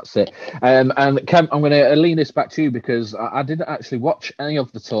it, mate. That's it. And Cam, I'm going to lean this back to you because I didn't actually watch any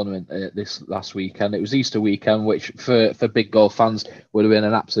of the tournament this last weekend. It was Easter weekend, which for big golf fans would have been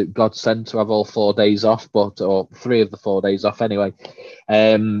an absolute godsend to have all 4 days off, or 3 of the 4 days off anyway.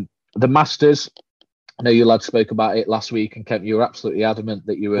 The Masters, I know you lads spoke about it last week, and Kemp, you were absolutely adamant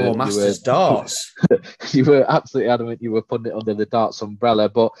that you were... Masters darts. You were absolutely adamant you were putting it under the darts umbrella.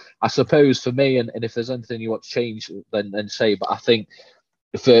 But I suppose for me, and if there's anything you want to change, then say, but I think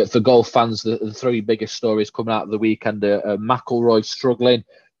for golf fans, the 3 biggest stories coming out of the weekend are McIlroy struggling,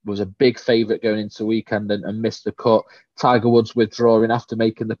 was a big favourite going into the weekend and missed the cut. Tiger Woods withdrawing after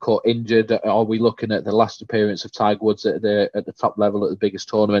making the cut, injured. Are we looking at the last appearance of Tiger Woods at the top level at the biggest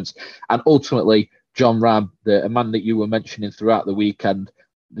tournaments? And ultimately, John Rahm, a man that you were mentioning throughout the weekend,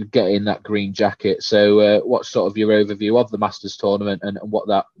 getting that green jacket. So what's sort of your overview of the Masters tournament and what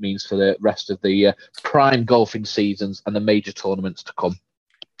that means for the rest of the prime golfing seasons and the major tournaments to come?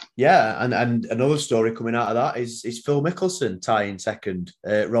 Yeah, and another story coming out of that is Phil Mickelson tying second,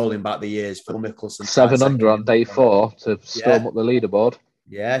 rolling back the years. Phil Mickelson 7 under on day 4 to storm up the leaderboard.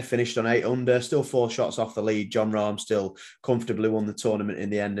 Yeah, finished on 8 under, still 4 shots off the lead. John Rahm still comfortably won the tournament in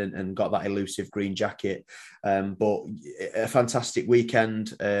the end and got that elusive green jacket. But a fantastic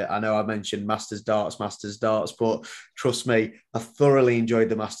weekend. I know I mentioned Masters darts, but trust me, I thoroughly enjoyed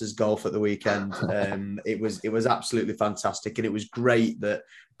the Masters golf at the weekend. It was absolutely fantastic, and it was great that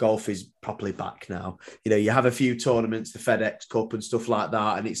golf is properly back now. You know, you have a few tournaments, the FedEx Cup and stuff like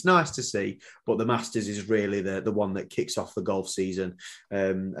that, and it's nice to see, but the Masters is really the one that kicks off the golf season.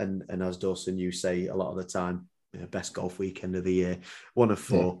 And as Dawson, you say a lot of the time, best golf weekend of the year, 1 of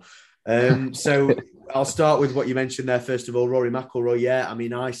 4. Yeah. So I'll start with what you mentioned there. First of all, Rory McIlroy. Yeah, I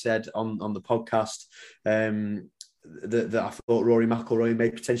mean, I said on the podcast that I thought Rory McIlroy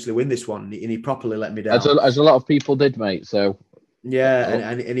may potentially win this one, and he properly let me down. As a lot of people did, mate. So yeah,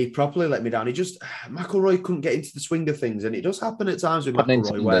 and he properly let me down. McIlroy couldn't get into the swing of things, and it does happen at times with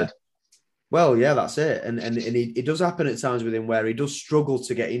McIlroy. Well, yeah, that's it, and it does happen at times with him where he does struggle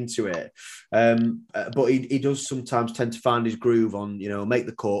to get into it, but he does sometimes tend to find his groove on, make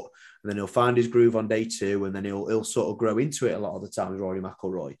the cut, and then he'll find his groove on day 2, and then he'll sort of grow into it a lot of the time, Rory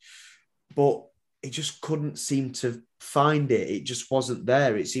McIlroy. But he just couldn't seem to find it. It just wasn't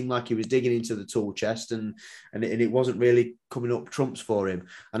there. It seemed like he was digging into the tool chest and it wasn't really coming up trumps for him.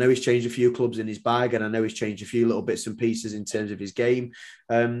 I know he's changed a few clubs in his bag, and I know he's changed a few little bits and pieces in terms of his game.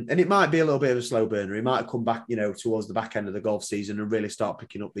 And it might be a little bit of a slow burner. He might come back, towards the back end of the golf season and really start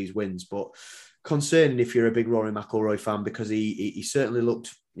picking up these wins. But concerning if you're a big Rory McIlroy fan, because he certainly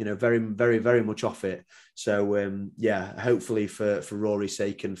looked, very, very, very much off it. So, hopefully for Rory's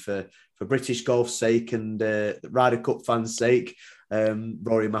sake and for British golf's sake and Ryder Cup fans' sake,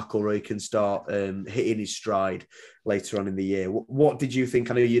 Rory McIlroy can start hitting his stride later on in the year. What did you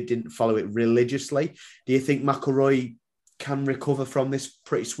think? I know you didn't follow it religiously. Do you think McIlroy can recover from this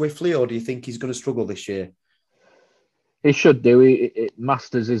pretty swiftly, or do you think he's going to struggle this year? He should do.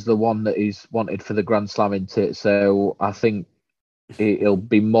 Masters is the one that he's wanted for the Grand Slam, isn't it? So I think he'll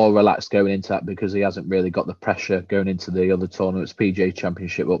be more relaxed going into that because he hasn't really got the pressure going into the other tournaments, PGA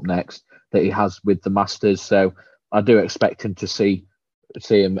Championship up next, that he has with the Masters. So I do expect him to see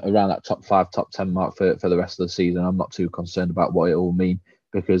him around that top 5, top 10 mark for the rest of the season. I'm not too concerned about what it will mean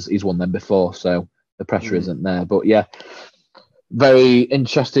because he's won them before, so the pressure isn't there. But yeah, very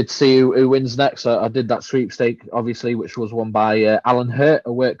interested to see who wins next. I did that sweepstake, obviously, which was won by Alan Hurt,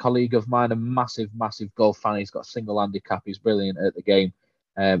 a work colleague of mine, a massive golf fan. He's got a single handicap. He's brilliant at the game.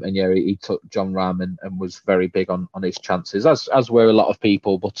 And yeah, he took John Rahm and was very big on his chances, as were a lot of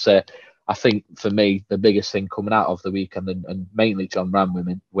people. But I think for me, the biggest thing coming out of the weekend, and mainly John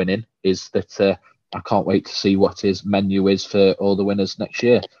Rahm winning, is that I can't wait to see what his menu is for all the winners next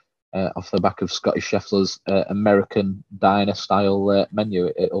year. Off the back of Scotty Scheffler's American diner style menu,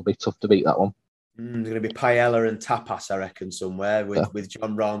 it'll be tough to beat that one. There's going to be paella and tapas, I reckon, somewhere with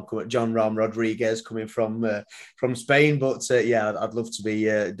John Rahm Rodriguez coming from Spain. But yeah, I'd love to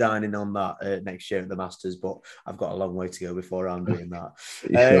be dining on that next year at the Masters. But I've got a long way to go before I'm doing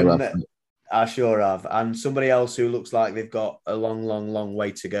that. I sure have. And somebody else who looks like they've got a long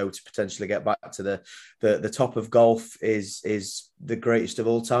way to go to potentially get back to the top of golf is the greatest of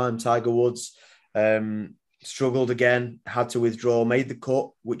all time, Tiger Woods. Struggled again, had to withdraw, made the cut,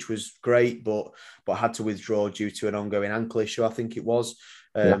 which was great, but had to withdraw due to an ongoing ankle issue, I think it was.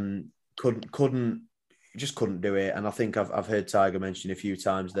 Couldn't do it. And I think I've heard Tiger mention a few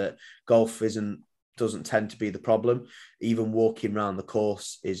times that golf doesn't tend to be the problem. Even walking around the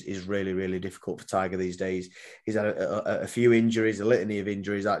course is really difficult for Tiger these days. He's had a few injuries, a litany of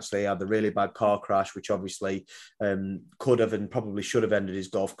injuries actually. He had the really bad car crash, which obviously could have and probably should have ended his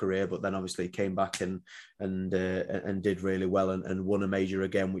golf career, but then obviously he came back and did really well and won a major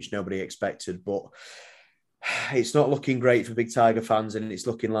again, which nobody expected. But it's not looking great for big Tiger fans, and it's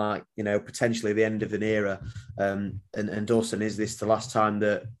looking like, potentially the end of an era. And Dawson, is this the last time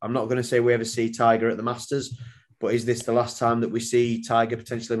that, I'm not going to say we ever see Tiger at the Masters, but is this the last time that we see Tiger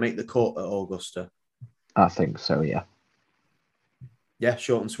potentially make the cut at Augusta? I think so, yeah. Yeah,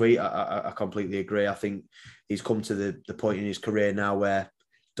 short and sweet. I completely agree. I think he's come to the point in his career now where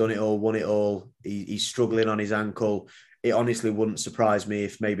done it all, won it all. He's struggling on his ankle. It honestly wouldn't surprise me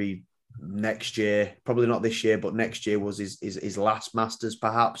if maybe next year, probably not this year, but next year was his last Masters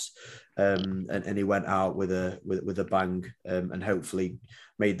perhaps, and he went out with a bang, and hopefully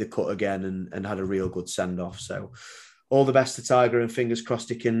made the cut again and had a real good send off. So all the best to Tiger, and fingers crossed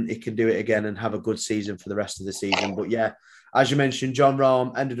he can do it again and have a good season for the rest of the season. But yeah, as you mentioned, John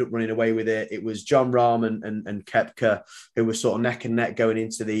Rahm ended up running away with it. It was John Rahm and Koepka who were sort of neck and neck going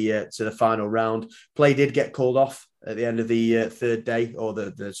into the final round. Play did get called off at the end of the third day, or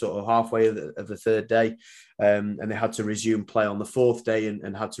the sort of halfway of the third day. And they had to resume play on the fourth day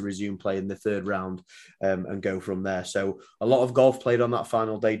and had to resume play in the third round and go from there. So a lot of golf played on that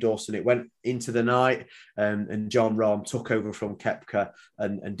final day, Dawson. It went into the night and John Rahm took over from Koepka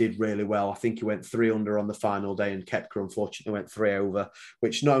and did really well. I think he went 3 under on the final day, and Koepka unfortunately went 3 over,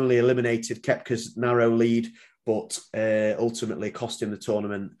 which not only eliminated Koepka's narrow lead, but ultimately cost him the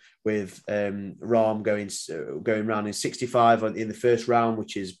tournament, with Rahm going round in 65 in the first round,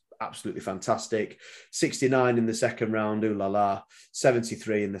 which is absolutely fantastic. 69 in the second round, ooh la la.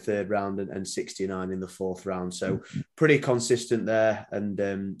 73 in the third round, and 69 in the fourth round. So pretty consistent there. And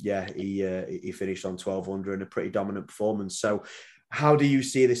he finished on 12 under in a pretty dominant performance. So how do you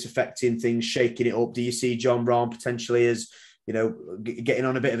see this affecting things, shaking it up? Do you see John Rahm potentially as, getting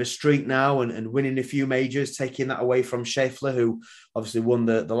on a bit of a streak now and winning a few majors, taking that away from Scheffler, who obviously won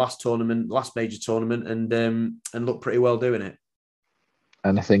the last major tournament and looked pretty well doing it?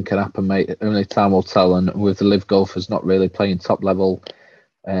 Anything can happen, mate. Only time will tell. And with the live golfers not really playing top level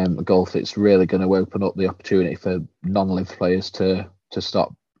golf, it's really going to open up the opportunity for non-live players to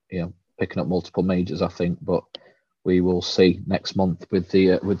stop, picking up multiple majors, I think. But we will see next month with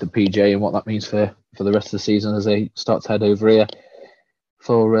the PJ and what that means for the rest of the season as they start to head over here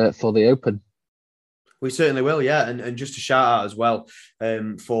for the Open. We certainly will, yeah. And just a shout out as well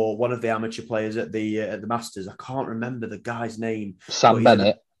for one of the amateur players at the Masters. I can't remember the guy's name. Sam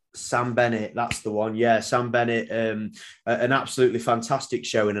Bennett. Sam Bennett, that's the one. Yeah, Sam Bennett, an absolutely fantastic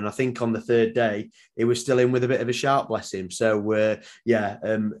showing. And I think on the third day, he was still in with a bit of a shout, bless him. So,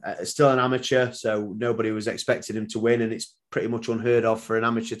 still an amateur, so nobody was expecting him to win. And it's pretty much unheard of for an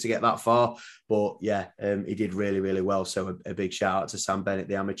amateur to get that far. But yeah, he did really, really well. So a big shout out to Sam Bennett,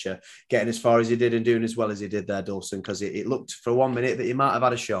 the amateur, getting as far as he did and doing as well as he did there, Dawson, because it looked for 1 minute that he might have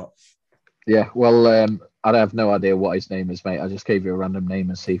had a shot. Yeah, well, I have no idea what his name is, mate. I just gave you a random name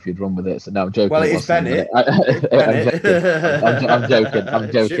and see if you'd run with it. So no, I'm joking. Well, it is Bennett. I'm joking.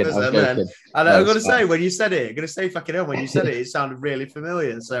 I'm joking. And I'm going to say, when you said it, I'm going to say fucking hell, when you said it, it sounded really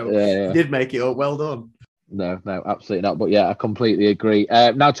familiar. So you did make it up. Well done. No, absolutely not. But yeah, I completely agree.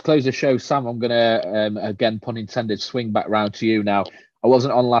 Now to close the show, Sam, I'm going to, again, pun intended, swing back round to you now. I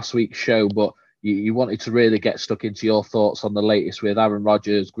wasn't on last week's show, but you wanted to really get stuck into your thoughts on the latest with Aaron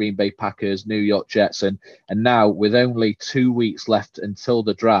Rodgers, Green Bay Packers, New York Jets, and now with only 2 weeks left until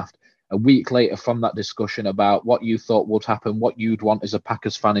the draft, a week later from that discussion about what you thought would happen, what you'd want as a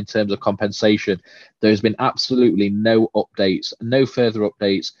Packers fan in terms of compensation, there's been absolutely no updates, no further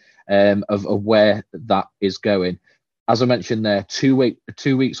updates of where that is going. As I mentioned there, 2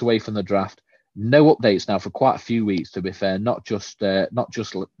 weeks away from the draft, no updates now for quite a few weeks, to be fair, not just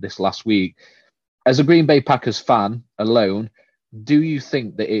this last week. As a Green Bay Packers fan alone, do you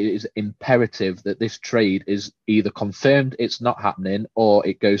think that it is imperative that this trade is either confirmed it's not happening or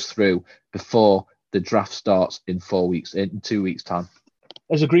it goes through before the draft starts in 2 weeks' time?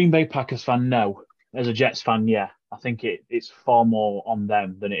 As a Green Bay Packers fan, no. As a Jets fan, yeah. I think it's far more on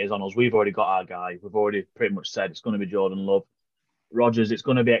them than it is on us. We've already got our guy. We've already pretty much said it's going to be Jordan Love. Rodgers, it's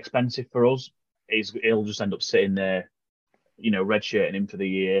going to be expensive for us. He'll just end up sitting there, red shirting him for the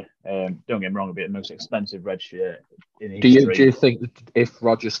year. Don't get me wrong, it'll be the most expensive red shirt in history. Do you think if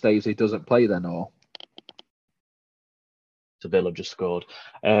Rodgers stays, he doesn't play then, or? Seville have just scored.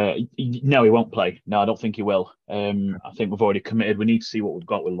 No, he won't play. No, I don't think he will. I think we've already committed. We need to see what we've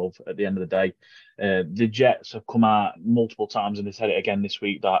got with Love at the end of the day. The Jets have come out multiple times, and they said it again this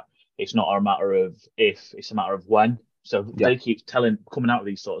week, that it's not a matter of if, it's a matter of when. So they keep coming out with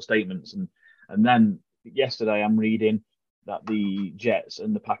these sort of statements. And then yesterday I'm reading that the Jets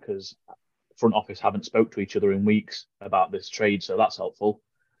and the Packers front office haven't spoke to each other in weeks about this trade, so that's helpful.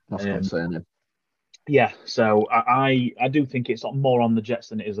 That's concerning. Yeah, so I do think it's more on the Jets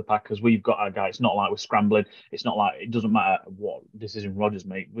than it is the Packers. We've got our guy. It's not like we're scrambling. It's not like it doesn't matter what decision Rodgers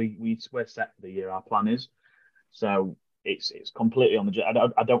make. We're set for the year. Our plan is. So it's completely on the Jets.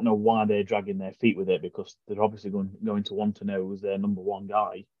 I don't know why they're dragging their feet with it, because they're obviously going to want to know who's their number one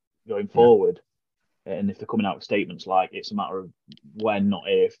guy going forward. And if they're coming out with statements like it's a matter of when, not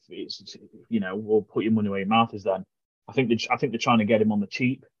if, it's we'll put your money where your mouth is. Then I think they're trying to get him on the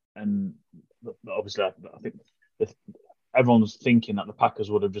cheap, and obviously I think everyone's thinking that the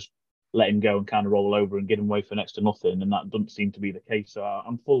Packers would have just let him go and kind of roll over and get him away for next to nothing, and that doesn't seem to be the case. So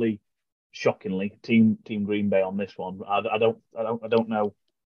I'm fully, shockingly, team Green Bay on this one. I don't know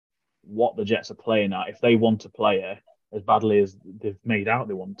what the Jets are playing at. If they want a player as badly as they've made out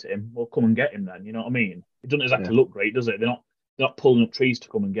they want him, well, come and get him then. You know what I mean? It doesn't exactly look great, does it? They're not pulling up trees to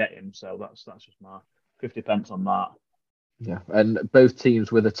come and get him. So that's just my 50 pence on that. Yeah, and both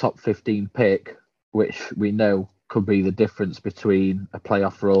teams with a top 15 pick, which we know could be the difference between a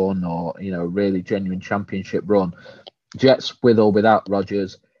playoff run or a really genuine championship run. Jets with or without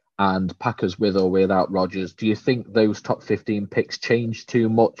Rodgers, and Packers with or without Rodgers. Do you think those top 15 picks change too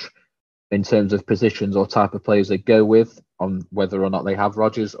much in terms of positions or type of players they go with on whether or not they have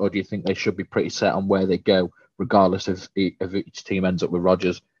Rodgers, or do you think they should be pretty set on where they go, regardless of each team ends up with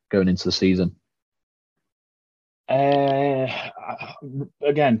Rodgers going into the season?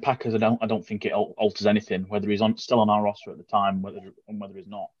 Again, Packers, I don't think it alters anything, whether he's still on our roster at the time, whether he's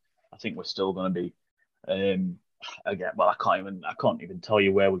not. I think we're still going to be again. Well, I can't even tell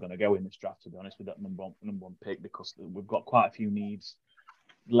you where we're going to go in this draft, to be honest, with that number one pick, because we've got quite a few needs.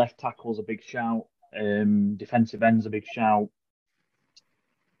 Left tackle's a big shout. Defensive end's a big shout.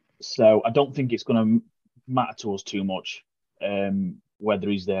 So I don't think it's going to matter to us too much whether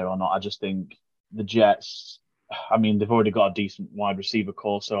he's there or not. I just think the Jets, they've already got a decent wide receiver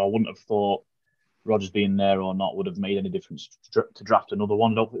core, so I wouldn't have thought Rodgers being there or not would have made any difference to draft another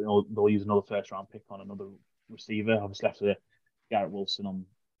one. I don't think they'll use another first-round pick on another receiver. Obviously, after Garrett Wilson on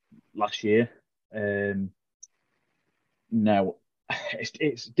last year. Now,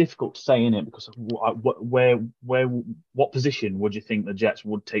 it's difficult to say, innit? Because what position would you think the Jets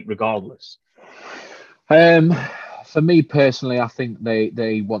would take regardless? For me personally, I think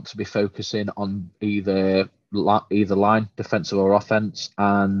they want to be focusing on either line, defensive or offense.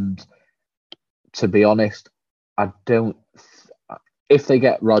 And to be honest, if they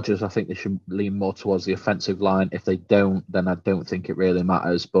get Rodgers, I think they should lean more towards the offensive line. If they don't, then I don't think it really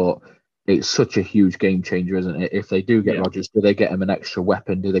matters. But it's such a huge game changer, isn't it? If they do get Rodgers, do they get him an extra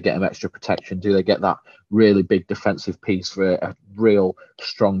weapon? Do they get him extra protection? Do they get that really big defensive piece for a real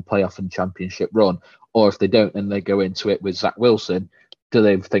strong playoff and championship run? Or if they don't, and they go into it with Zach Wilson, do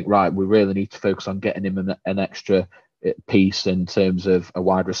they think, right, we really need to focus on getting him an extra piece in terms of a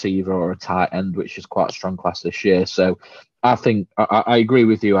wide receiver or a tight end, which is quite a strong class this year. So I think I agree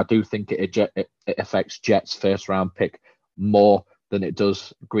with you. I do think it affects Jets' first round pick more than it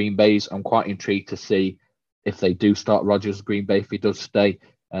does Green Bay's. I'm quite intrigued to see if they do start Rodgers Green Bay, if he does stay.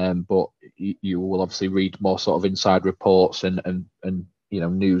 But you will obviously read more sort of inside reports and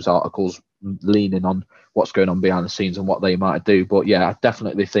news articles leaning on what's going on behind the scenes and what they might do. But yeah, I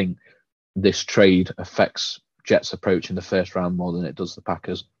definitely think this trade affects Jets' approach in the first round more than it does the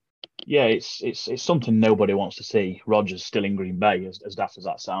Packers. Yeah, it's something nobody wants to see. Rodgers still in Green Bay, as daft as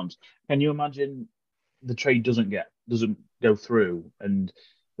that sounds. Can you imagine the trade doesn't go through, and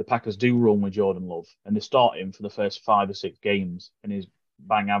the Packers do run with Jordan Love, and they start him for the first 5 or 6 games, and he's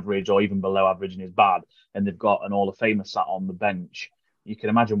bang average or even below average, and he's bad, and they've got an Hall of Famer sat on the bench. You can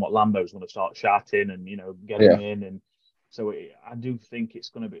imagine what Lambeau's going to start shouting and get him in, and so I do think it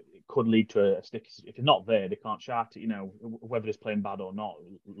could lead to a stick. If he's not there, they can't shout it, whether he's playing bad or not,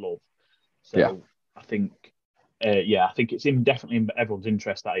 Love. So I think, I think it's definitely in everyone's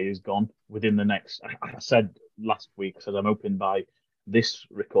interest that he is gone within the next. I said last week, I'm hoping by this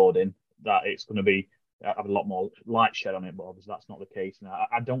recording that it's going to have a lot more light shed on it, but obviously that's not the case now.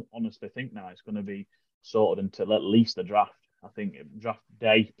 I don't honestly think now it's going to be sorted until at least the draft. I think draft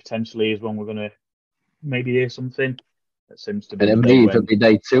day potentially is when we're going to maybe hear something. That seems to be. And it may even be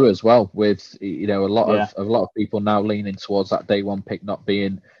day 2 as well, with a lot of people now leaning towards that day 1 pick not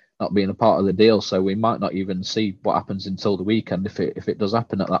being a part of the deal. So we might not even see what happens until the weekend if it does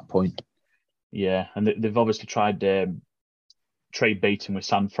happen at that point. Yeah, and they've obviously tried trade baiting with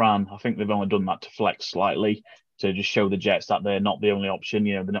San Fran. I think they've only done that to flex slightly to just show the Jets that they're not the only option.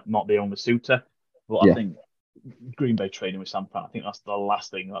 They're not the only suitor. But I think Green Bay trading with San Fran, I think that's the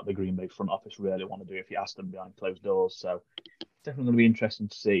last thing that the Green Bay front office really want to do if you ask them behind closed doors. So definitely going to be interesting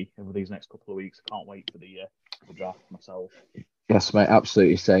to see over these next couple of weeks. I can't wait for the draft myself. Yes, mate,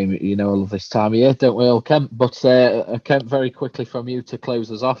 absolutely same. I love this time of year, don't we all, Kent? But Kent, very quickly from you to close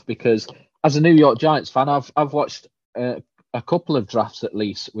us off, because as a New York Giants fan, I've watched a couple of drafts at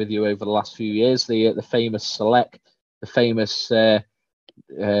least with you over the last few years. The famous select, the famous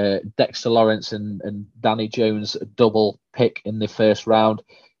Dexter Lawrence and Danny Jones double pick in the first round.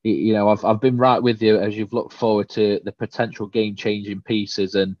 I've been right with you as you've looked forward to the potential game-changing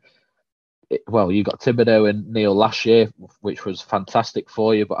pieces. And you got Thibodeau and Neal last year, which was fantastic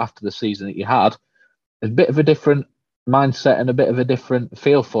for you. But after the season that you had, a bit of a different mindset and a bit of a different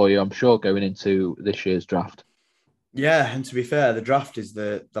feel for you, I'm sure, going into this year's draft. Yeah, and to be fair, the draft is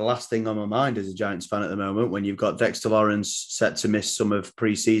the last thing on my mind as a Giants fan at the moment, when you've got Dexter Lawrence set to miss some of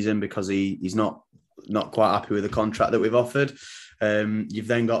pre-season because he's not quite happy with the contract that we've offered. You've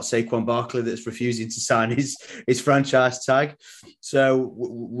then got Saquon Barkley that's refusing to sign his franchise tag. So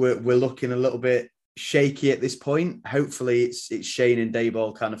we're looking a little bit shaky at this point. Hopefully it's Shane and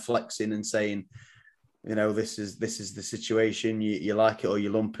Daboll kind of flexing and saying, this is the situation. You like it or you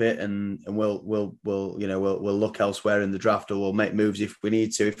lump it, and we'll look elsewhere in the draft, or we'll make moves if we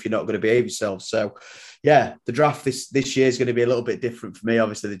need to, if you're not going to behave yourself. So yeah, the draft this year is going to be a little bit different for me.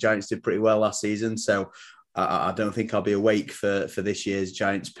 Obviously the Giants did pretty well last season, so I don't think I'll be awake for this year's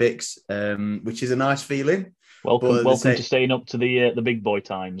Giants picks, which is a nice feeling. Welcome to staying up to the big boy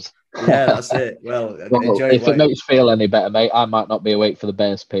times. Yeah, that's it. Well, if it makes you feel any better, mate, I might not be awake for the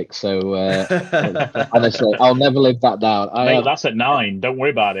Bears pick. So honestly, I'll never live that down. That's at 9. Don't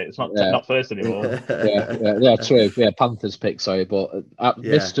worry about it. It's not first anymore. yeah, true. Yeah, Panthers pick. Sorry, but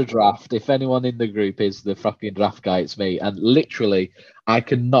Mr. Draft. If anyone in the group is the fucking draft guy, it's me. And literally,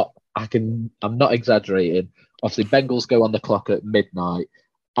 I'm not exaggerating. Obviously, Bengals go on the clock at midnight.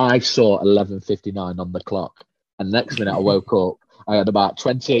 I saw 11:59 on the clock, and next minute I woke up. I had about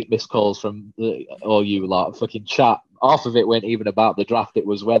 28 missed calls from all you lot, fucking chat. Half of it went even about the draft. It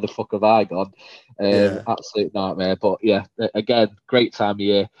was, where the fuck have I gone? Absolute nightmare. But yeah, again, great time of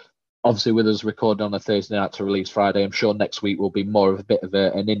year. Obviously, with us recording on a Thursday night to release Friday, I'm sure next week will be more of a bit of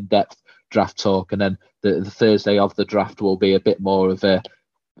an in-depth draft talk. And then the Thursday of the draft will be a bit more of a,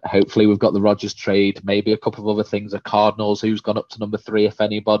 hopefully we've got the Rodgers trade, maybe a couple of other things, the Cardinals, who's gone up to number 3, if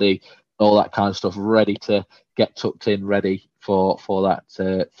anybody, all that kind of stuff, ready to get tucked in, ready for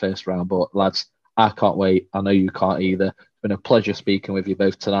that first round. But lads, I can't wait. I know you can't either. It's been a pleasure speaking with you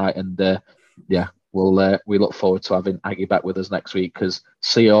both tonight, and we look forward to having Aggie back with us next week, because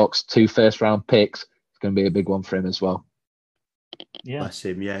Seahawks 2 first round picks, it's going to be a big one for him as well. Yeah, bless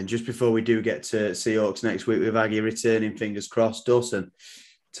him. Yeah, and just before we do get to Seahawks next week with Aggie returning, fingers crossed, Dawson,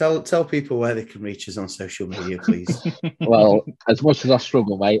 Tell people where they can reach us on social media, please. Well, as much as I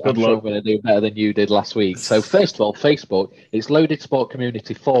struggle, mate, I'm sure I'm going to do better than you did last week. So first of all, Facebook, it's Loaded Sport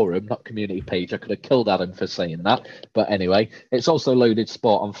Community Forum, not community page. I could have killed Adam for saying that. But anyway, it's also Loaded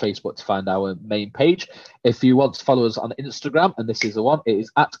Sport on Facebook to find our main page. If you want to follow us on Instagram, and this is the one, it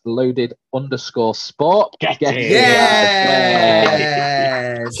is at loaded_sport. Get it. Yes.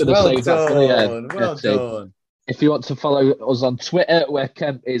 Well done. Well done. If you want to follow us on Twitter, where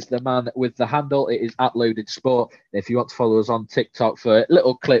Kemp is the man with the handle, it is at Loaded Sport. If you want to follow us on TikTok for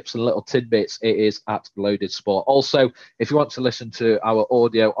little clips and little tidbits, it is at Loaded Sport. Also, if you want to listen to our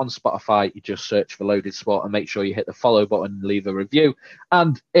audio on Spotify, you just search for Loaded Sport and make sure you hit the follow button and leave a review.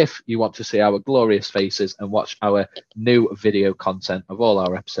 And if you want to see our glorious faces and watch our new video content of all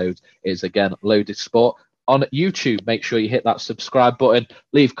our episodes, it is again Loaded Sport. On YouTube, make sure you hit that subscribe button,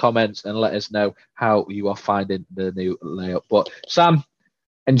 leave comments, and let us know how you are finding the new layout. But Sam,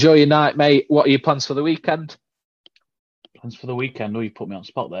 enjoy your night, mate. What are your plans for the weekend? Plans for the weekend? Oh, you put me on the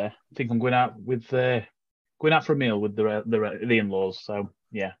spot there. I think I'm going out for a meal with the in-laws. So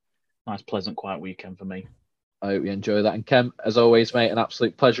yeah, nice, pleasant, quiet weekend for me. I hope you enjoy that. And Kem, as always, mate, an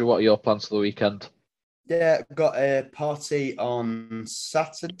absolute pleasure. What are your plans for the weekend? Yeah, got a party on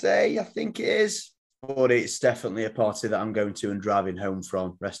Saturday, I think it is. But it's definitely a party that I'm going to and driving home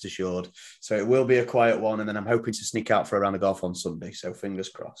from, rest assured. So it will be a quiet one, and then I'm hoping to sneak out for a round of golf on Sunday. So fingers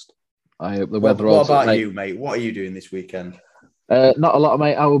crossed. I hope the weather. What about you, mate? What are you doing this weekend? Not a lot,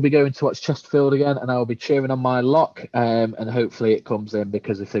 mate. I will be going to watch Chesterfield again, and I will be cheering on my lock. And hopefully it comes in,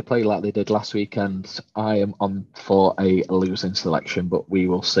 because if they play like they did last weekend, I am on for a losing selection. But we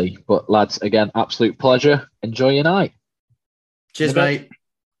will see. But lads, again, absolute pleasure. Enjoy your night. Cheers, mate.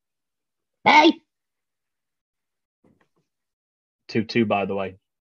 Hey. 2-2, by the way.